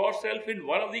placed yourself in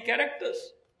one of the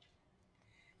characters.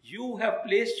 You have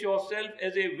placed yourself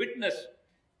as a witness,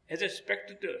 as a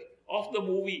spectator of the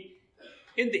movie,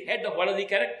 in the head of one of the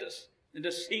characters, and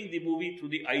are seeing the movie through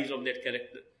the eyes of that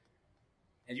character.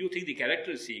 And you think the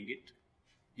character is seeing it.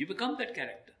 You become that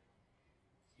character.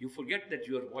 You forget that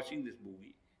you are watching this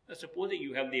movie. Now, supposing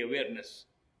you have the awareness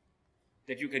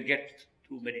that you can get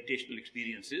through meditational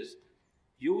experiences,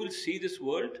 you will see this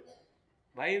world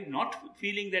by not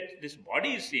feeling that this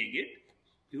body is seeing it.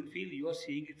 You will feel you are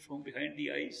seeing it from behind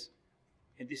the eyes.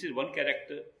 And this is one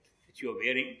character that you are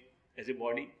wearing as a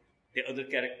body. The other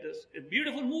characters. A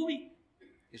beautiful movie.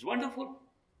 It's wonderful.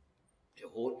 The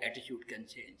whole attitude can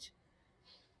change.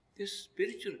 This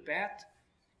spiritual path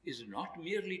is not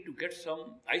merely to get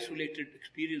some isolated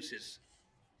experiences.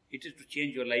 It is to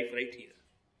change your life right here.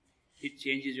 It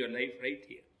changes your life right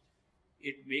here.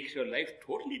 It makes your life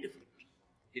totally different.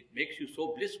 It makes you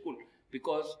so blissful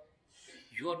because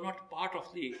you are not part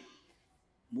of the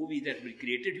movie that we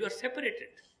created. You are separated.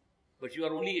 But you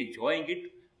are only enjoying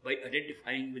it by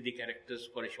identifying with the characters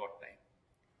for a short time,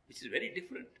 which is very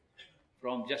different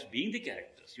from just being the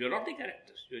characters. You are not the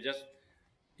characters. You are just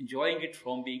enjoying it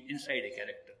from being inside a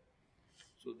character.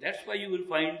 So that's why you will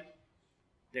find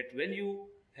that when you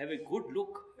have a good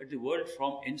look at the world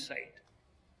from inside,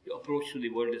 your approach to the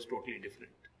world is totally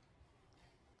different.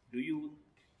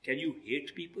 Can you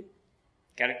hate people?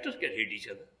 Characters can hate each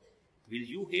other. Will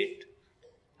you hate?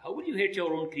 How will you hate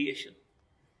your own creation?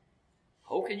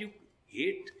 How can you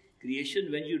hate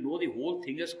creation when you know the whole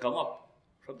thing has come up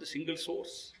from the single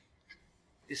source?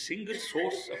 The single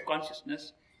source of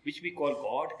consciousness, which we call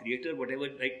God, Creator, whatever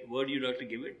word you like to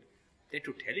give it, the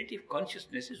totality of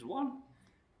consciousness is one.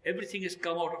 Everything has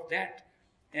come out of that.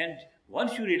 And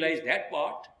once you realize that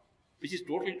part, which is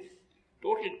total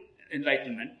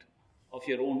enlightenment of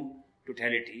your own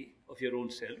totality, of your own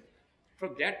self,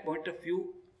 from that point of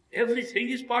view, everything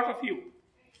is part of you.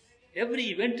 Every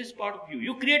event is part of you.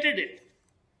 You created it.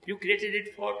 You created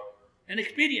it for an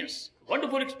experience,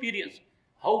 wonderful experience.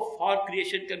 How far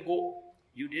creation can go,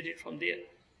 you did it from there.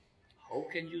 How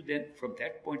can you then, from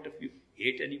that point of view,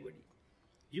 hate anybody?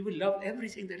 You will love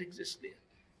everything that exists there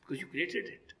because you created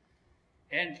it.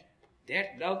 And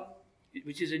that love,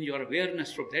 which is in your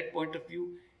awareness from that point of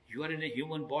view, you are in a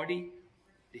human body.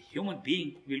 The human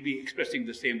being will be expressing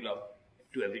the same love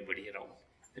to everybody around.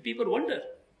 The people wonder,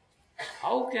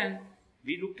 how can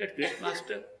we look at Great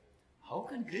Master? How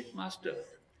can Great Master,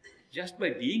 just by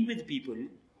being with people,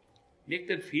 make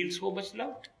them feel so much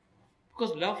loved?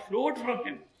 Because love flowed from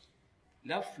him.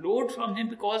 Love flowed from him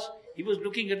because he was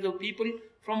looking at the people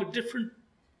from a different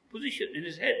position in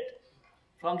his head,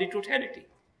 from the totality,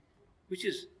 which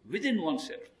is within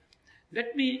oneself.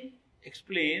 Let me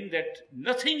explain that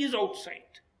nothing is outside.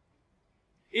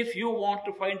 If you want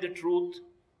to find the truth,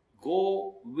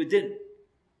 go within,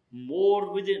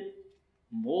 more within,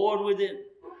 more within,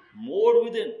 more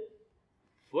within.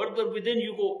 Further within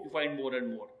you go, you find more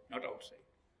and more, not outside,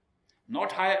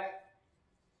 not higher.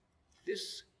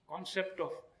 This concept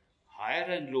of higher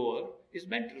and lower is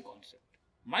mental concept.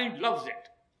 Mind loves it.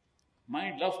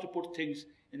 Mind loves to put things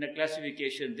in a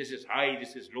classification. This is high,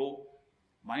 this is low.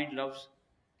 Mind loves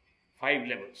 5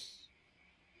 levels,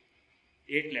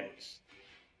 8 levels.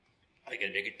 I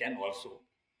can make it 10 also.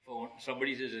 If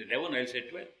somebody says 11, I'll say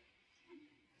 12.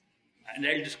 And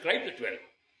I'll describe the 12.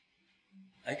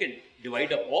 I can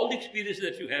divide up all the experiences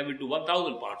that you have into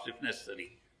 1,000 parts if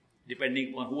necessary,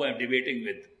 depending on who I'm debating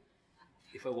with,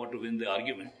 if I want to win the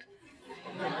argument.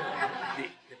 The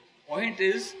point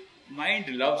is, mind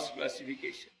loves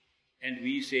classification. And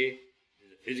we say,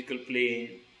 there's a physical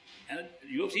plane. And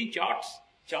you have seen charts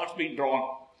being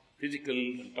drawn. Physical,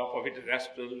 on top of it is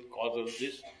astral, causal,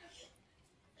 this.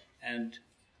 And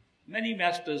many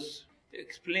masters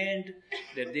explained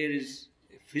that there is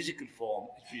a physical form,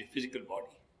 which is a physical body.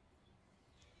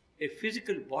 A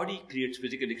physical body creates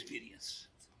physical experience.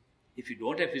 If you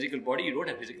don't have physical body, you don't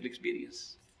have physical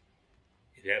experience.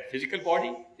 If you have physical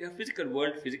body, you have physical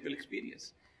world, physical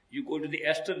experience. You go to the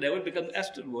astral level, becomes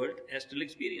astral world, astral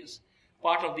experience.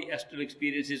 Part of the astral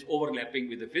experience is overlapping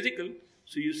with the physical.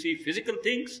 So you see physical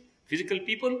things, physical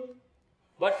people,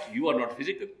 but you are not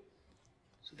physical.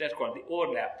 So that's called the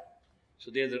overlap.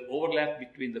 So there's an overlap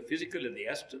between the physical and the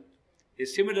astral. A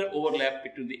similar overlap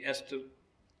between the astral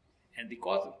and the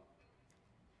causal.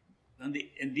 And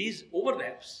these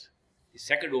overlaps, the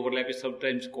second overlap is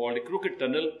sometimes called a crooked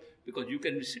tunnel because you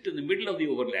can sit in the middle of the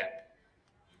overlap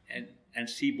and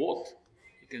see both.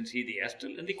 You can see the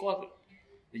astral and the causal.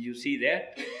 When you see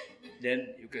that,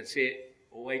 then you can say,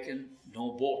 oh, I can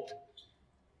know both.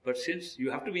 But since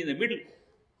you have to be in the middle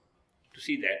to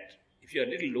see that, if you are a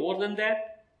little lower than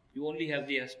that, you only have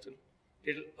the astral.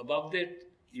 Little above that,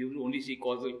 you will only see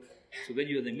causal. So when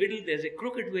you are in the middle, there's a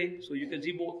crooked way, so you can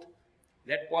see both.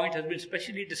 That point has been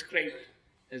specially described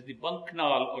as the bunk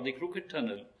canal or the crooked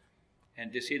tunnel.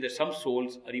 And they say that some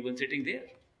souls are even sitting there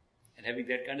and having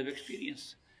that kind of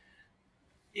experience.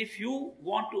 If you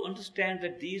want to understand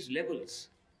that these levels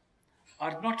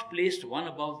are not placed one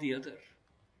above the other,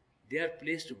 they are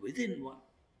placed within one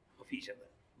of each other.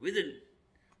 Within.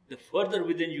 The further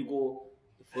within you go,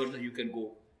 the further you can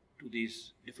go to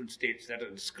these different states that are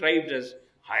described as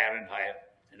higher and higher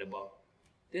and above.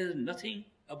 There is nothing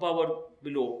above or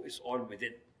below, it's all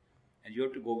within. And you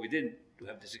have to go within to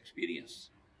have this experience.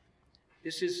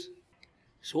 This is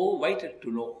so vital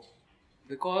to know,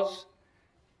 because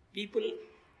people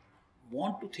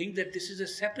want to think that this is a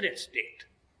separate state.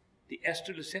 The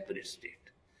astral is a separate state.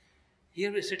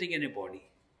 Here we are sitting in a body.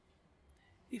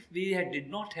 If we did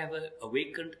not have an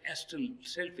awakened astral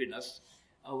self in us,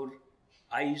 our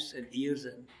eyes and ears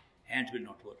and hands will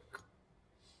not work.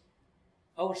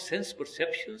 Our sense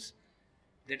perceptions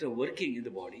that are working in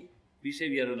the body, we say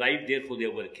we are alive, therefore they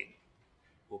are working.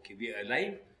 Okay, we are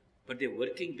alive, but they are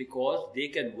working because they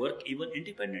can work even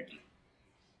independently.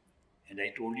 And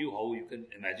I told you how you can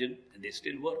imagine, and they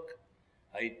still work.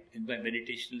 In my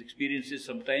meditational experiences,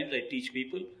 sometimes I teach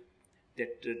people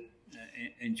that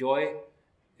enjoy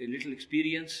a little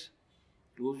experience.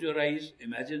 Close your eyes,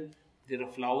 imagine there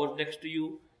are flowers next to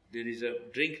you, there is a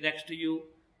drink next to you,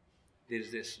 there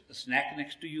is a snack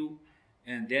next to you,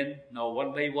 and then now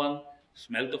one by one,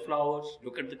 smell the flowers,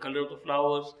 look at the color of the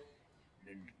flowers,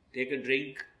 and take a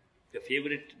drink, your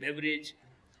favorite beverage,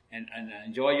 and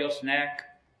enjoy your snack.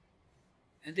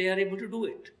 And they are able to do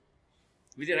it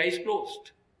with their eyes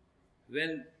closed.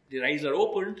 When their eyes are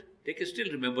opened, they can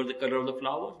still remember the color of the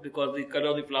flowers, because the color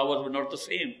of the flowers were not the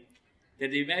same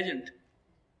that they imagined.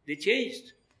 They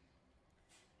changed.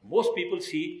 Most people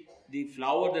see the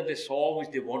flower that they saw,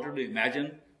 which they wanted to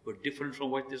imagine, were different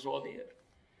from what they saw there.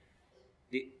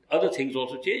 The other things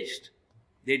also changed.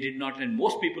 They did not, and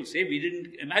most people say, we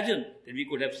didn't imagine that we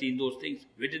could have seen those things.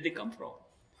 Where did they come from?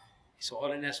 It's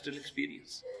all an astral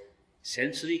experience.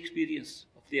 Sensory experience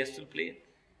of the astral plane.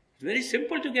 It's very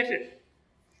simple to get it.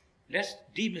 Let's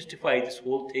demystify this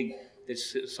whole thing that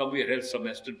somewhere else, some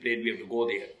astral plane, we have to go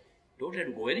there. Don't have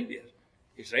to go anywhere.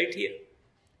 It's right here.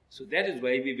 So that is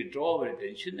why we withdraw our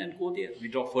attention and go there. We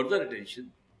draw further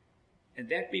attention. And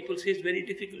that people say is very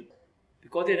difficult,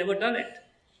 because they've never done it.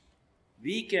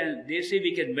 They say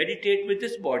we can meditate with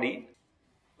this body,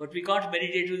 but we can't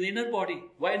meditate with the inner body.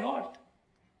 Why not?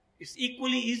 It's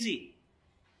equally easy.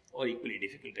 Or equally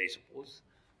difficult, I suppose.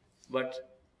 But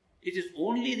it is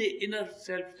only the inner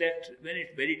self that, when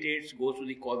it meditates, goes to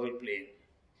the causal plane.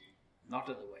 Not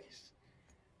otherwise.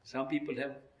 Some people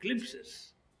have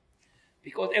glimpses.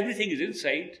 Because everything is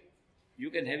inside, you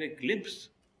can have a glimpse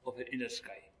of an inner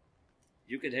sky.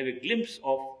 You can have a glimpse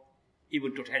of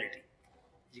even totality.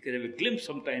 You can have a glimpse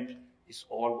sometimes, it's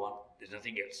all one, there's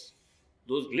nothing else.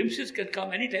 Those glimpses can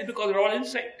come anytime because they're all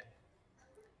inside.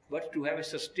 But to have a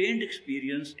sustained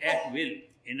experience at will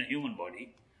in a human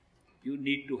body, you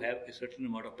need to have a certain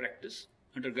amount of practice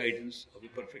under guidance of a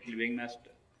perfect living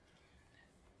master.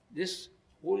 This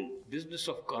whole business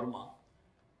of karma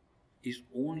is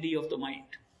only of the mind.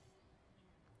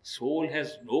 Soul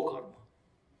has no karma.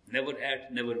 Never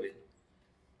had, never will.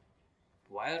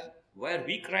 Why are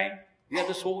we crying? We are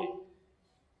the soul.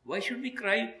 Why should we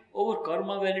cry over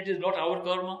karma when it is not our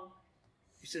karma?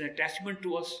 It's an attachment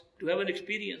to us to have an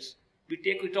experience. We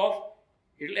take it off,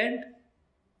 it'll end.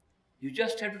 You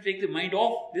just have to take the mind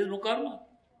off. There's no karma.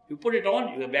 You put it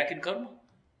on, you are back in karma.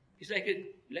 It's like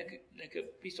a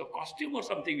piece of costume or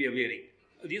something we are wearing.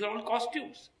 These are all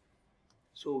costumes.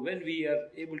 So when we are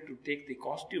able to take the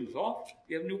costumes off,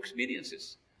 we have new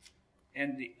experiences.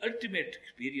 And the ultimate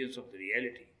experience of the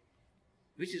reality,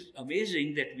 which is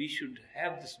amazing that we should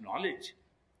have this knowledge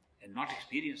and not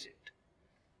experience it.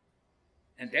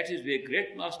 And that is where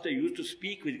great master used to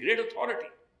speak with great authority.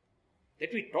 That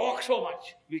we talk so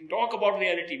much. We talk about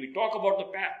reality. We talk about the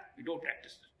path. We don't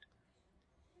practice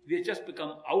it. We have just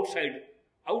become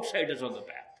outsiders on the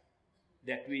path.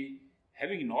 That we,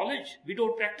 having knowledge, we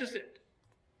don't practice it.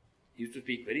 He used to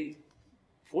speak very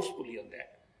forcefully on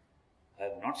that. I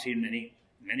have not seen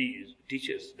many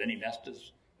teachers, many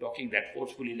masters talking that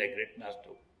forcefully like great master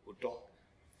would talk.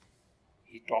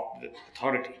 He talked with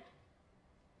authority.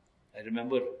 I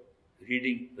remember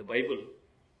reading the Bible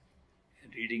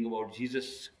and reading about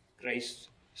Jesus Christ's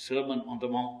Sermon on the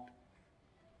Mount.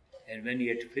 And when he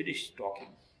had finished talking,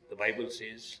 the Bible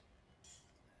says,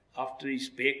 after he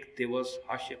spake, there was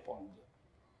hush upon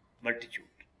the multitude.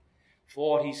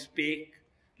 For he spake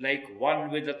like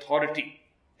one with authority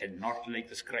and not like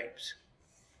the scribes.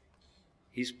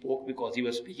 He spoke because he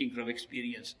was speaking from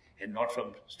experience and not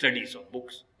from studies or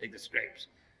books like the scribes.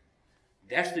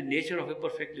 That's the nature of a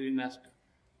perfect living master.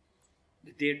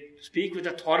 They speak with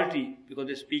authority because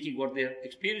they're speaking what they're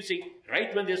experiencing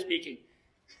right when they're speaking.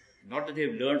 Not that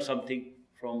they've learned something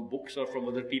from books or from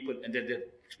other people and then they're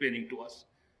explaining to us.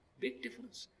 Big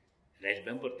difference. And I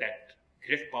remember that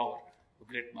great power, the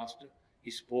great master.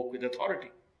 He spoke with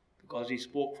authority because he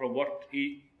spoke from what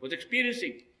he was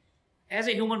experiencing as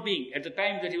a human being at the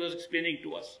time that he was explaining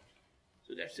to us.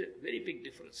 So that's a very big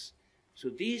difference. So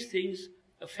these things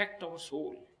affect our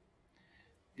soul.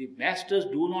 The masters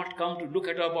do not come to look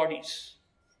at our bodies.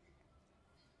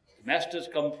 The masters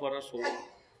come for our soul.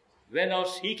 When our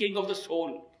seeking of the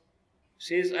soul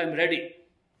says, I'm ready,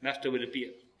 master will appear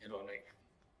in our life.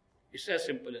 It's as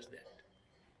simple as that.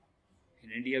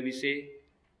 In India we say,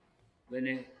 when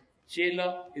a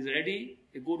chela is ready,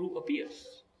 a guru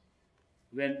appears.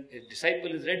 When a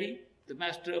disciple is ready, the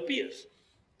master appears.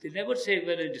 They never say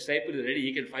when a disciple is ready,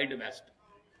 he can find a master.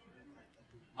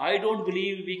 I don't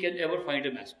believe we can ever find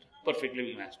a master, perfect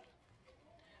living master.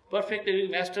 Perfect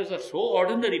living masters are so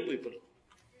ordinary people,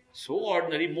 so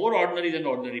ordinary, more ordinary than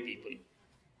ordinary people.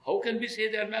 How can we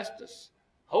say they are masters?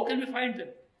 How can we find them?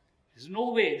 There's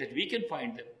no way that we can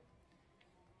find them.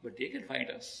 But they can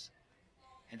find us.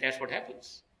 And that's what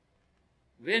happens.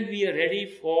 When we are ready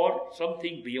for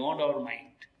something beyond our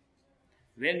mind,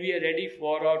 when we are ready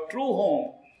for our true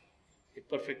home, a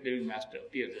perfect living master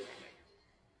appears in our life.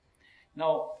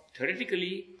 Now,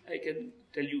 theoretically, I can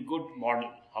tell you good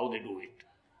model how they do it.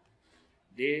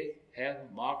 They have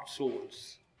marked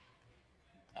souls.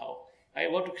 Now, I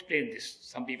want to explain this.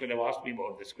 Some people have asked me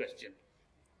about this question.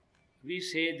 We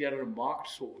say there are marked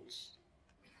souls.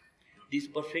 These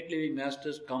perfect living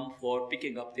masters come for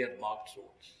picking up their marked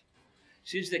souls.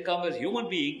 Since they come as human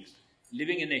beings,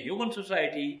 living in a human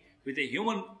society, with a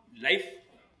human life,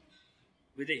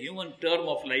 with a human term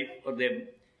of life for them,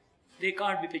 they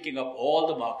can't be picking up all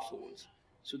the marked souls.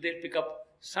 So they'll pick up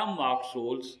some marked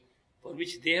souls for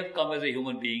which they have come as a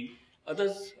human being. Other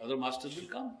masters will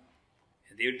come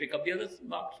and they will pick up the other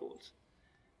marked souls.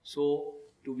 So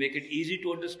to make it easy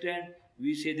to understand,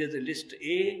 we say there's a list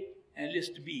A and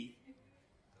list B.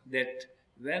 That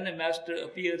when a master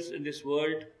appears in this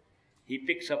world, he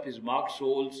picks up his marked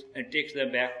souls and takes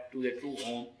them back to their true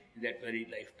home in that very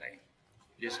lifetime.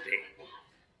 List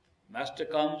A. Master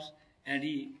comes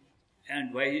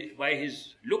and by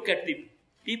his look at the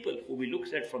people whom he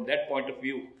looks at from that point of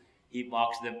view, he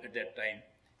marks them at that time.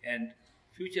 And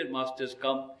future masters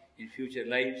come in future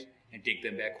lives and take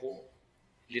them back home.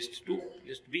 List 2,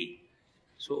 list B.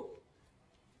 So,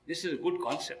 this is a good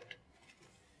concept.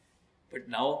 But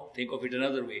now, think of it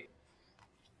another way.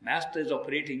 Master is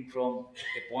operating from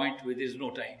a point where there is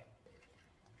no time.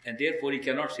 And therefore, he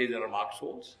cannot say there are marked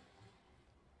souls.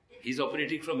 He is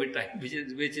operating from a time which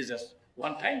is just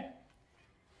one time.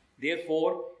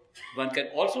 Therefore, one can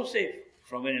also say,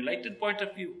 from an enlightened point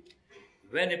of view,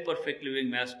 when a perfect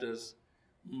living master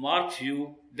marks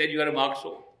you, then you are a marked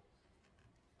soul.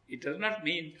 It does not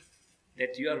mean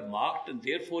that you are marked and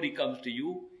therefore he comes to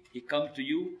you. He comes to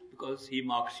you because he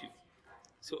marks you.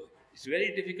 So it's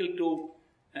very difficult to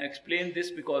explain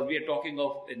this because we are talking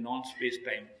of a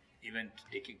non-space-time event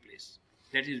taking place.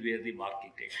 That is where the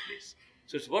marking takes place.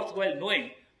 So it's worthwhile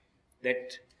knowing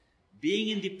that being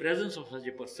in the presence of such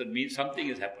a person means something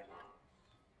has happened.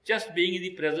 Just being in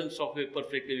the presence of a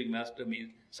perfect living master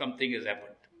means something has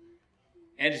happened.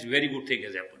 And it's a very good thing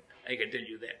has happened. I can tell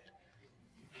you that.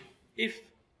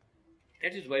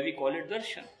 That is why we call it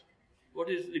darshan. What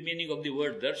is the meaning of the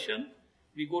word darshan?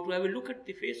 We go to have a look at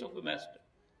the face of a master.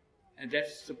 And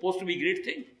that's supposed to be a great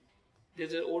thing.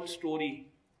 There's an old story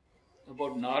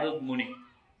about Narad Muni.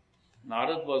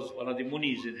 Narad was one of the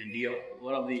Munis in India,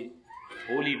 one of the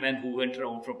holy men who went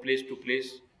around from place to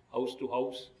place, house to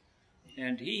house.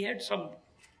 And he had some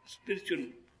spiritual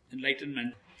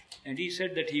enlightenment. And he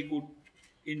said that he could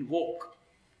invoke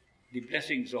the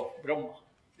blessings of Brahma,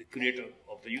 the creator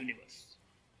of the universe.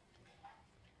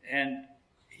 And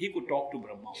he could talk to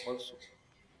Brahma also.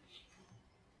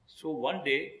 So one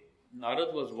day,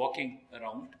 Narad was walking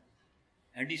around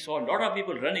and he saw a lot of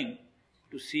people running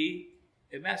to see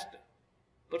a master,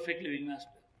 perfect living master.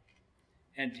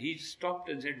 And he stopped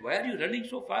and said, "Why are you running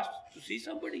so fast to see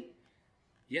somebody?"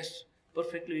 "Yes,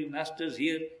 perfect living master is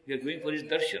here. We are going for his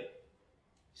darshan."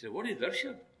 He said, "What is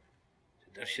darshan?" He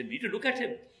said, "Darshan, we need to look at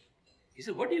him." He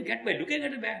said, "What do you get by looking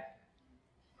at a man?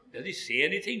 Does he say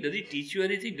anything? Does he teach you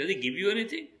anything? Does he give you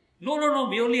anything? No, no, no,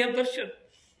 we only have darshan.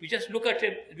 We just look at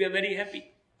him, we are very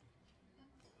happy.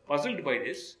 Puzzled by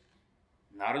this,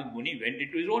 Narad Muni went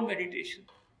into his own meditation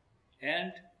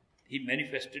and he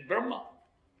manifested Brahma,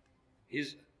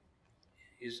 his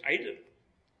idol.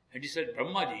 And he said,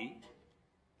 Brahmaji,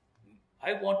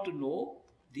 I want to know,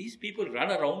 these people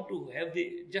run around to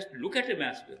just look at a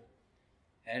master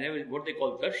and have what they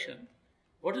call darshan.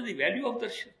 What is the value of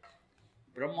darshan?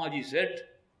 Brahmaji said,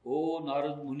 Oh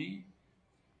Narad Muni,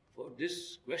 for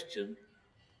this question,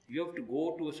 you have to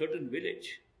go to a certain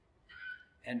village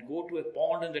and go to a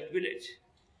pond in that village.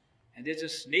 And there's a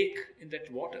snake in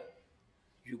that water.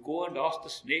 You go and ask the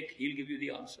snake, he'll give you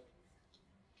the answer.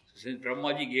 So since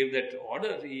Brahmaji gave that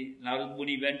order, Narad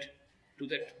Muni went to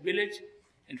that village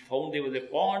and found there was a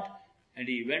pond, and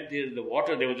he went there in the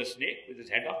water, there was a snake with his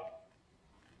head up.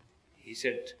 He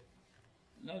said,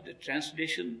 no, the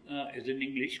translation is in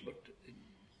English, but in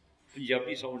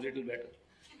Punjabi sounds a little better.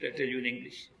 I'll tell you in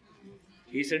English.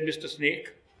 He said, Mr. Snake,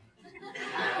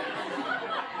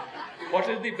 what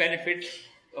is the benefit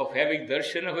of having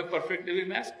darshan of a perfect living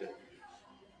master?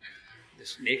 The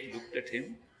snake looked at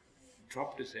him,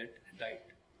 dropped his head and died.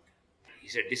 He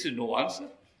said, this is no answer.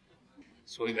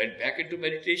 So he went back into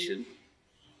meditation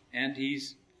and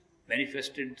he's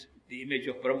manifested the image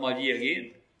of Brahmaji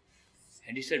again.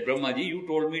 And he said, Brahmaji, you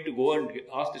told me to go and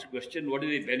ask this question, what is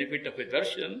the benefit of a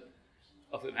darshan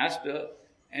of a master?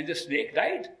 And the snake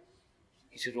died.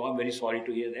 He said, oh, I'm very sorry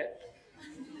to hear that.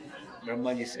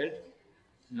 Brahmaji said,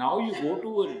 now you go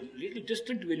to a little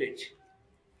distant village.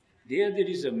 There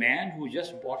is a man who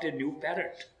just bought a new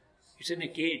parrot. It's in a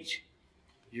cage.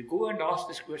 You go and ask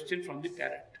this question from the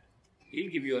parrot.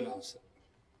 He'll give you an answer.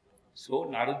 So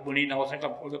Narad Muni now set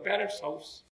up for the parrot's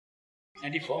house.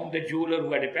 And he found the jeweler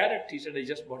who had a parrot. He said, I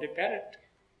just bought a parrot.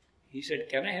 He said,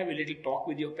 can I have a little talk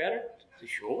with your parrot? He said,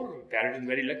 sure, parrot is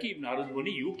very lucky. Narad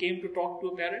Muni, you came to talk to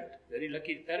a parrot. Very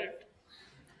lucky parrot.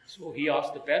 So he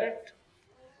asked the parrot,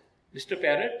 Mr.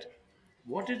 Parrot,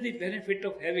 what is the benefit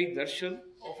of having darshan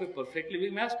of a perfect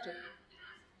living master?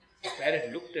 The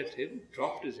parrot looked at him,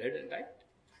 dropped his head and died.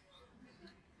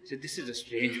 He said, this is a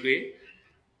strange way.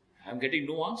 I'm getting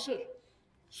no answer.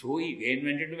 So he again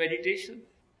went into meditation.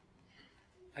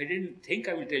 I didn't think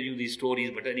I will tell you these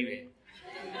stories, but anyway.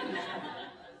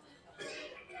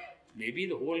 Maybe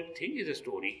the whole thing is a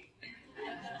story.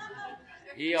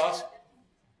 He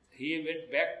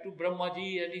went back to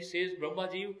Brahmaji and he says,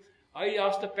 Brahmaji, I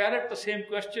asked the parrot the same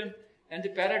question and the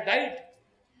parrot died.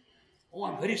 Oh,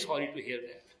 I'm very sorry to hear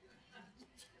that.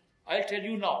 I'll tell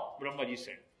you now, Brahmaji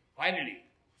said. Finally,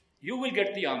 you will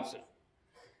get the answer.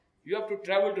 You have to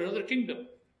travel to another kingdom.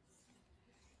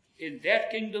 In that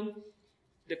kingdom,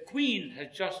 the queen has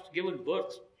just given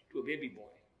birth to a baby boy.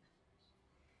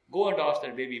 Go and ask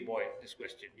that baby boy this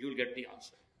question. You'll get the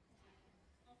answer.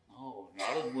 Oh,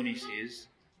 Narad Muni says,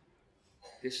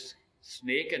 this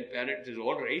snake and parrot is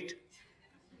all right,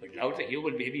 but now the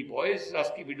human baby boy is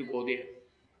asking me to go there.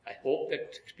 I hope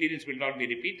that experience will not be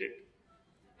repeated.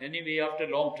 Anyway, after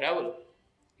long travel,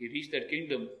 he reached that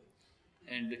kingdom,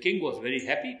 and the king was very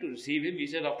happy to receive him. He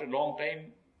said, after a long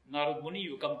time, Narad Muni,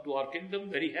 you come to our kingdom,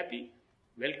 very happy,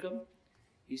 welcome.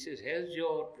 He says, has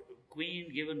your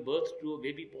queen given birth to a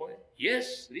baby boy?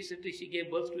 Yes, recently she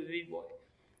gave birth to a baby boy.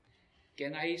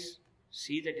 Can I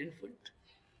see that infant?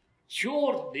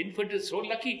 Sure, the infant is so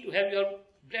lucky to have your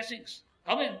blessings.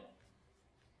 Come in.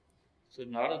 So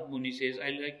Narad Muni says,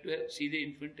 I'd like to see the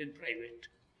infant in private.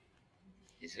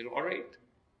 He said, all right.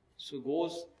 So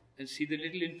goes and see the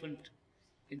little infant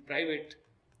in private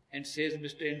and says,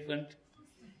 Mr. Infant,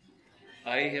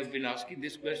 I have been asking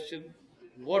this question.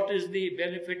 What is the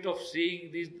benefit of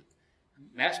seeing these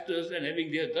masters and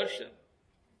having their darshan?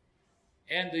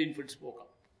 And the infant spoke up.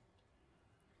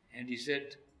 And he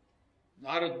said,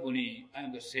 Narad Muni, I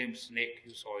am the same snake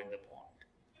you saw in the pond.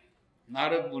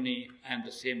 Narad Muni, I am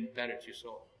the same parrot you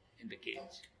saw in the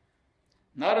cage.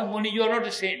 Narad Muni, you are not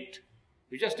a saint.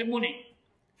 You're just a Muni.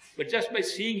 But just by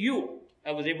seeing you,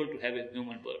 I was able to have a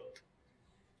human birth.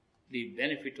 The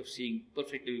benefit of seeing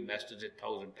perfect living masters is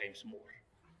 1,000 times more.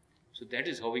 So that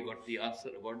is how we got the answer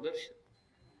about darshan.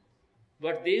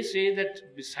 But they say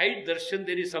that beside darshan,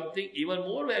 there is something even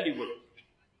more valuable.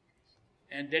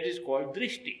 And that is called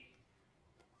drishti.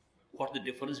 What's the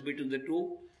difference between the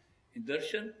two? In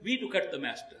darshan, we look at the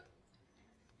master.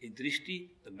 In drishti,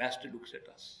 the master looks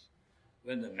at us.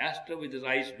 When the master with his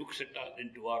eyes looks at us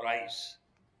into our eyes,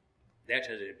 that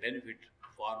has a benefit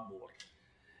far more.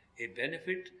 A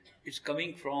benefit is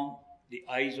coming from the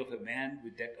eyes of a man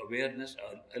with that awareness,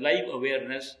 alive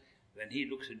awareness. When he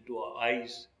looks into our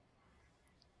eyes,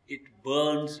 it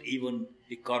burns even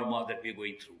the karma that we are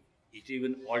going through. It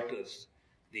even alters.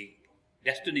 the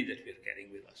destiny that we are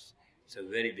carrying with us. It's a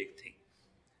very big thing.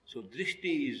 So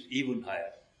drishti is even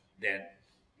higher than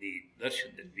the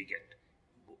darshan that we get.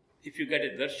 If you get a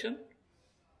darshan,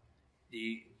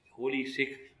 the holy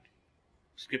Sikh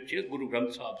scripture, Guru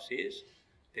Granth Sahib says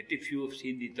that if you have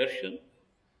seen the darshan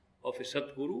of a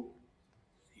Satguru,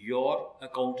 your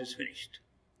account is finished.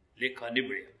 Lekha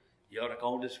Nibdiya. Your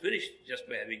account is finished just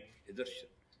by having a darshan.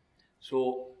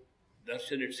 So,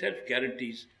 darshan itself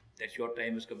guarantees that your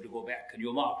time has come to go back and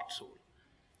you're marked soul.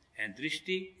 And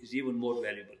drishti is even more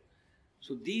valuable.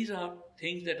 So these are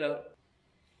things that are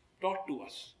taught to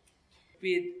us.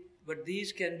 But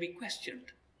these can be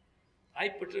questioned. I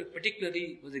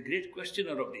particularly was a great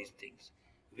questioner of these things.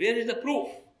 Where is the proof?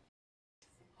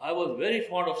 I was very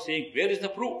fond of saying, where is the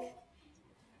proof?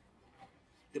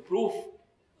 The proof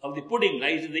of the pudding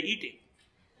lies in the eating.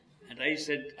 And I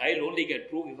said, I'll only get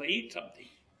proof if I eat something.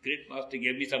 Great Master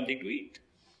gave me something to eat.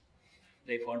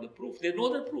 They found the proof. There's no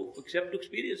other proof except to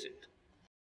experience it.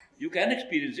 You can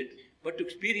experience it, but to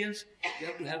experience, you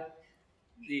have to have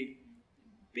the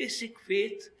basic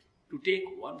faith to take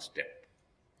one step.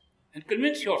 And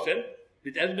convince yourself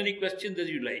with as many questions as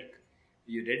you like.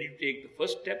 You're ready to take the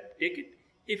first step, take it.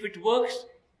 If it works,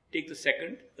 take the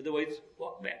second, otherwise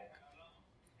walk back.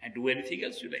 And do anything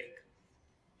else you like.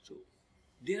 So,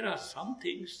 there are some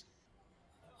things.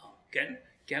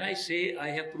 Can I say I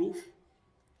have proof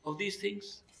of these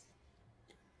things?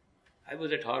 I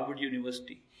was at Harvard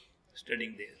University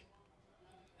studying there.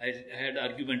 I had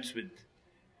arguments with,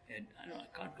 and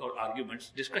I can't call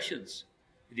arguments, discussions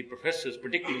with the professors,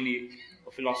 particularly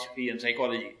of philosophy and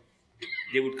psychology.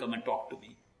 They would come and talk to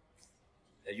me.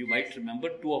 As you might remember,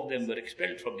 2 of them were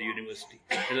expelled from the university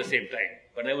at the same time,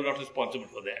 but I was not responsible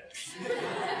for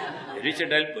that. Richard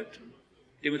Alpert,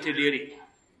 Timothy Leary,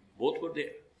 both were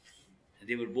there. And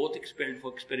they were both expelled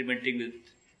for experimenting with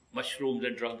mushrooms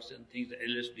and drugs and things,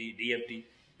 LSD, DMT,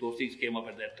 those things came up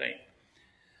at that time.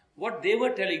 What they were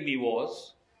telling me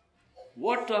was,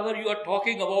 whatever you are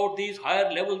talking about, these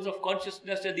higher levels of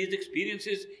consciousness and these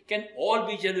experiences can all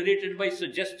be generated by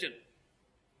suggestion.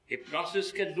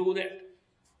 Hypnosis can do that.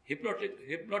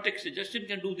 Hypnotic suggestion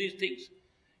can do these things.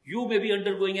 You may be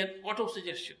undergoing an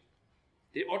auto-suggestion.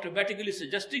 They're automatically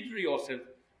suggesting to yourself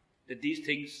that these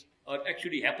things are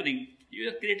actually happening. You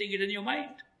are creating it in your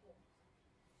mind.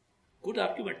 Good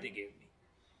argument they gave me.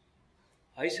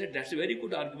 I said, that's a very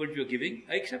good argument you're giving.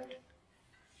 I accept it.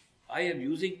 I am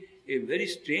using a very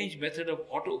strange method of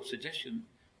auto-suggestion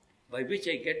by which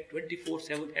I get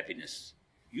 24/7 happiness.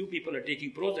 You people are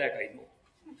taking Prozac, I know.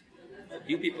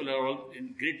 You people are all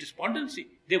in great despondency.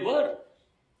 They were.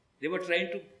 They were trying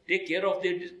to take care of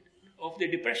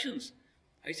their depressions.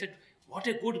 I said, what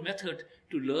a good method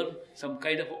to learn some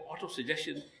kind of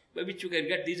auto-suggestion by which you can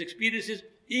get these experiences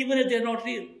even if they're not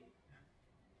real.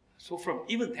 So from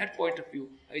even that point of view,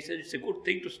 I said it's a good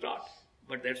thing to start.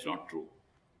 But that's not true.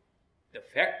 The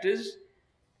fact is,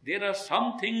 there are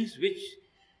some things which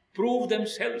prove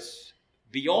themselves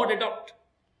beyond a doubt.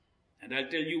 And I'll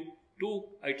tell you 2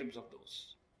 items of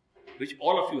those, which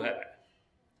all of you have had.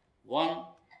 One,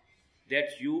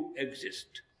 that you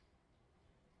exist.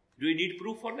 Do you need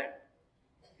proof for that?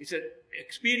 It's an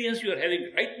experience you are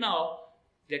having right now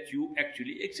that you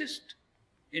actually exist.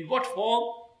 In what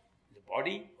form? The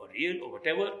body or real or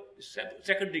whatever is a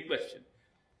secondary question.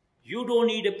 You don't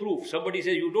need a proof. Somebody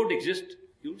says you don't exist.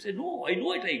 You say, no, I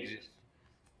know it, I exist.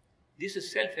 This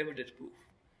is self-evident proof.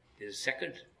 There's a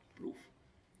second proof.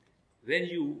 When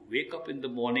you wake up in the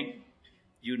morning,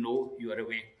 you know you are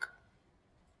awake.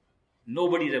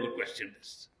 Nobody's ever questioned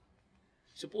this.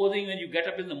 Supposing when you get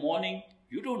up in the morning,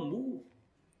 you don't move.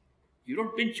 You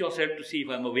don't pinch yourself to see if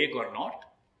I'm awake or not.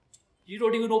 You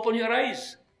don't even open your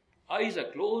eyes. Eyes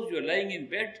are closed, you're lying in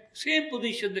bed. Same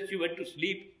position that you went to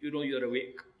sleep, you know you're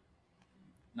awake.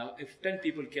 Now, if 10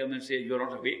 people come and say, you're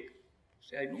not awake,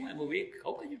 say, I know I'm awake.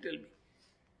 How can you tell me?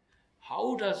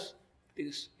 How does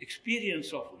this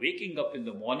experience of waking up in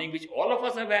the morning, which all of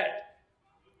us have had,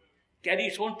 carry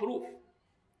its own proof?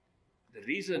 The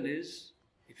reason is,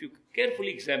 if you carefully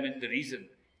examine the reason,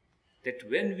 that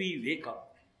when we wake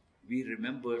up, we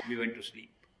remember we went to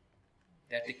sleep.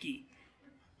 That's the key.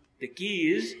 The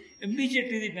key is,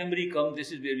 immediately the memory comes,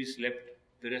 this is where we slept,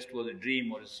 the rest was a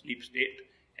dream or a sleep state,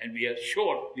 and we are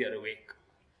sure we are awake.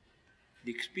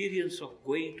 The experience of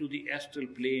going to the astral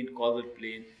plane, causal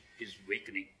plane, is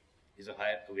awakening, is a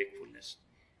higher awakefulness,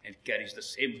 and carries the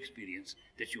same experience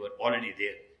that you are already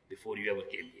there before you ever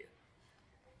came here.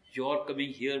 Your coming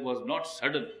here was not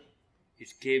sudden.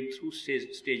 It came through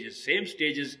stages, same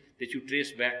stages that you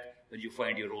trace back when you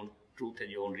find your own truth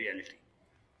and your own reality.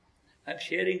 I'm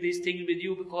sharing these things with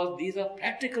you because these are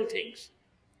practical things.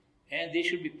 And they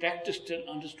should be practiced and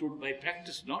understood by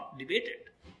practice, not debated.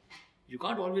 You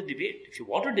can't always debate. If you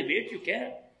want to debate, you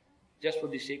can, just for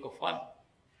the sake of fun,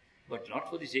 but not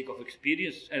for the sake of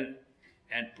experience and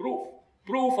proof.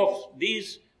 Proof of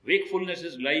these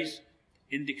wakefulnesses lies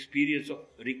in the experience of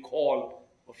recall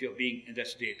of your being in that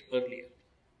state earlier.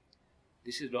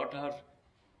 This is not our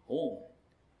home.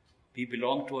 We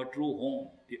belong to our true home.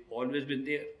 We've always been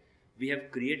there. We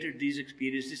have created these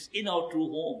experiences in our true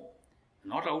home,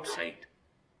 not outside.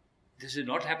 This is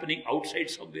not happening outside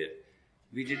somewhere.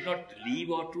 We did not leave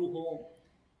our true home.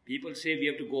 People say we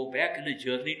have to go back in a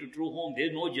journey to true home. There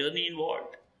is no journey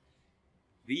involved.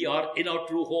 We are in our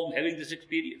true home having this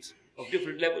experience of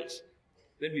different levels.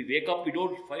 When we wake up, we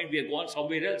don't find we have gone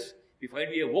somewhere else. We find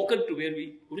we have woken to where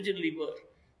we originally were.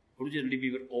 Originally,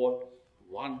 we were all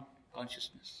one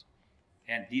consciousness.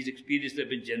 And these experiences have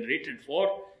been generated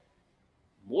for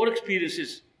more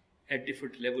experiences at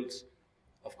different levels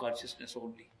of consciousness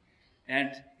only.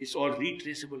 And it's all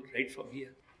retraceable right from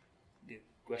here. The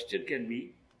question can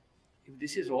be, if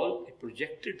this is all a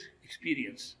projected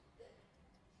experience,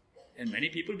 and many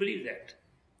people believe that,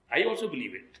 I also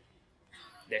believe it,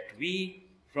 that we,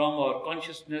 from our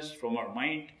consciousness, from our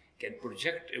mind, can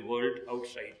project a world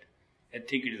outside and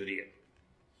think it is real.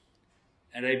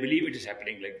 And I believe it is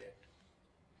happening like that.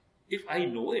 If I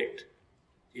know it,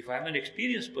 if I'm an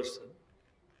experienced person,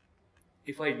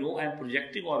 if I know I'm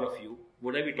projecting all of you,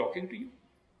 would I be talking to you?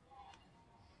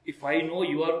 If I know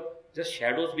you are just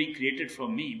shadows being created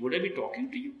from me, would I be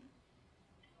talking to you?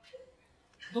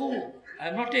 No,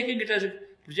 I'm not taking it as a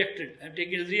projected, I'm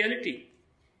taking it as reality.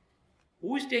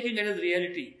 Who is taking it as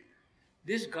reality?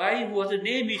 This guy who has a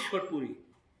name, Ishwar Puri.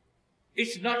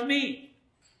 It's not me.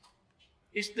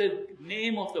 It's the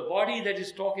name of the body that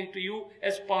is talking to you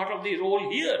as part of the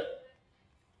role here.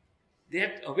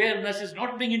 That awareness is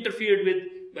not being interfered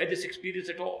with by this experience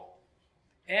at all.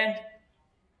 And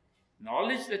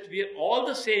knowledge that we are all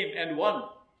the same and one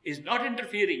is not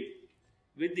interfering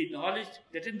with the knowledge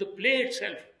that in the play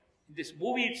itself, in this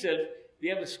movie itself, we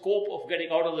have a scope of getting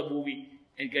out of the movie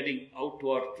and getting out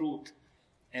to our truth.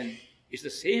 And it's the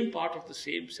same part of the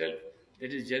same self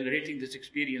that is generating this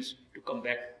experience to come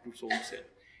back to soul self.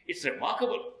 It's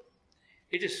remarkable.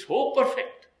 It is so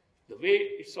perfect, the way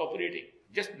it's operating.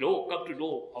 Just know, come to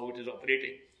know how it is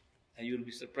operating, and you will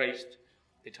be surprised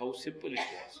at how simple it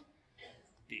was.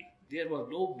 There were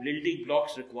no building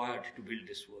blocks required to build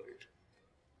this world.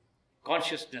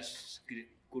 Consciousness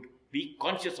could be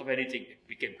conscious of anything, it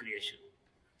became creation.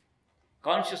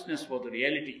 Consciousness was the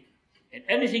reality, and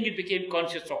anything it became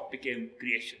conscious of became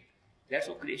creation. That's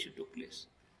how creation took place.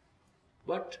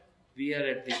 But we are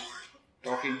at the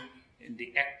talking in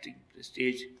the acting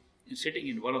stage, and sitting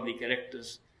in one of the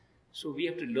characters. So we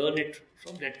have to learn it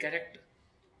from that character.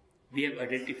 We have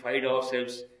identified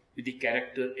ourselves with the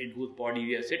character in whose body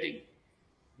we are sitting.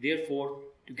 Therefore,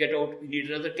 to get out, we need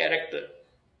another character,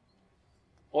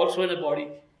 also in a body,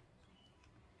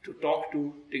 to talk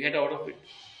to get out of it.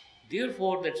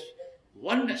 Therefore, that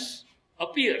oneness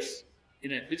appears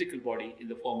in a physical body in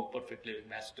the form of perfect living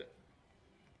master.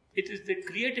 It is the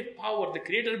creative power, the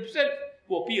creator himself,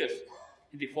 who appears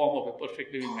in the form of a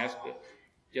perfect living master,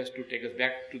 just to take us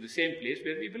back to the same place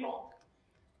where we belong.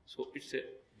 So it's a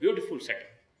beautiful setting.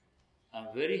 I'm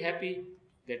very happy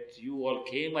that you all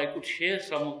came. I could share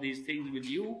some of these things with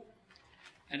you.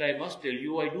 And I must tell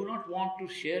you, I do not want to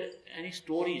share any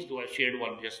stories, though I shared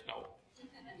one just now.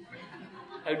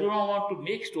 I do not want to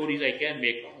make stories I can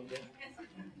make out of them.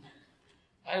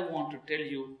 I want to tell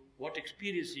you what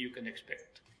experience you can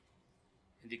expect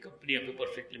in the company of a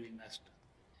perfect living master.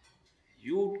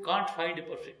 You can't find a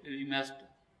perfect living master.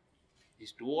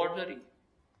 He's too ordinary.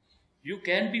 You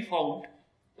can be found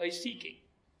by seeking.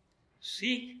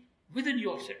 Seek within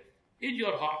yourself, in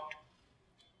your heart.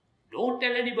 Don't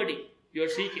tell anybody you're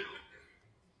seeking.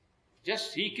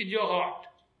 Just seek in your heart.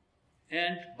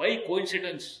 And by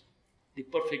coincidence, the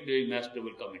perfect living master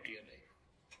will come into your life.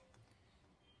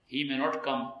 He may not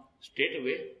come straight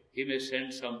away. He may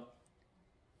send some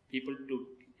people to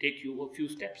take you a few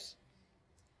steps.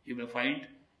 You may find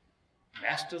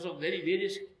masters of very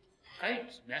various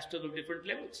kinds, masters of different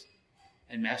levels.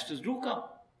 And masters do come.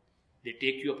 They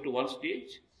take you up to one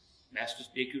stage. Masters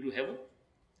take you to heaven.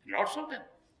 Lots of them.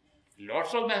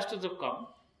 Lots of masters have come.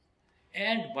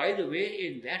 And by the way,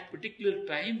 in that particular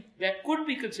time, that could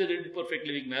be considered a perfect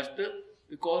living master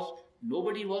because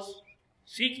nobody was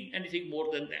seeking anything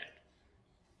more than that.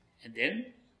 And then,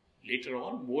 later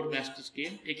on, more masters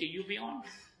came, taking you beyond.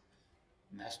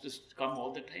 Masters come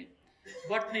all the time.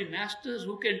 But the masters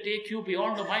who can take you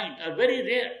beyond the mind are very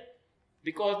rare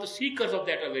because the seekers of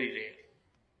that are very rare.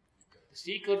 The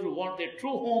seekers who want their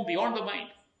true home beyond the mind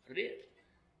are rare.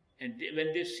 And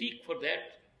when they seek for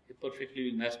that, a perfect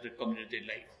living master comes into their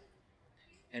life.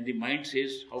 And the mind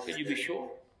says, how can you be sure?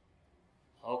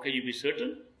 How can you be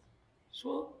certain?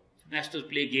 So, masters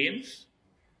play games.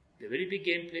 They're very big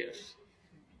game players.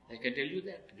 I can tell you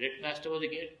that. Great master was a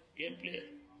game player.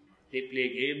 They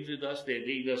play games with us. They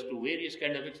lead us to various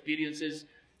kind of experiences.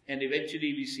 And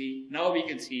eventually now we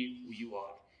can see who you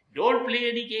are. Don't play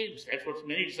any games. That's what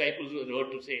many disciples were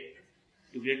heard to say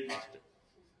to great master.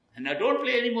 And now don't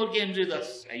play any more games with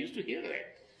us. I used to hear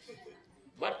that.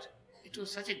 But it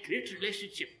was such a great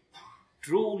relationship.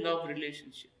 True love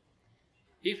relationship.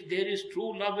 If there is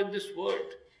true love in this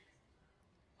world,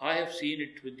 I have seen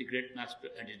it with the great master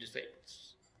and his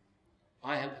disciples.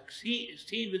 I have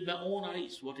seen with my own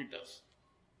eyes what it does.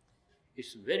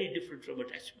 It's very different from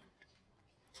attachment.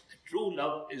 True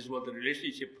love is what the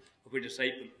relationship of a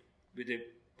disciple with a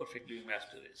perfect living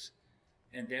master is.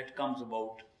 And that comes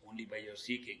about only by your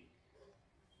seeking.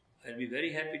 I'll be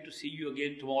very happy to see you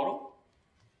again tomorrow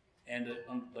and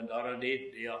on Bhandara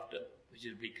day after, which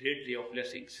will be a great day of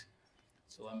blessings.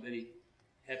 So I'm very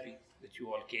happy that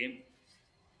you all came.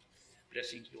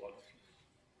 Blessings to all of you.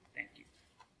 Thank you.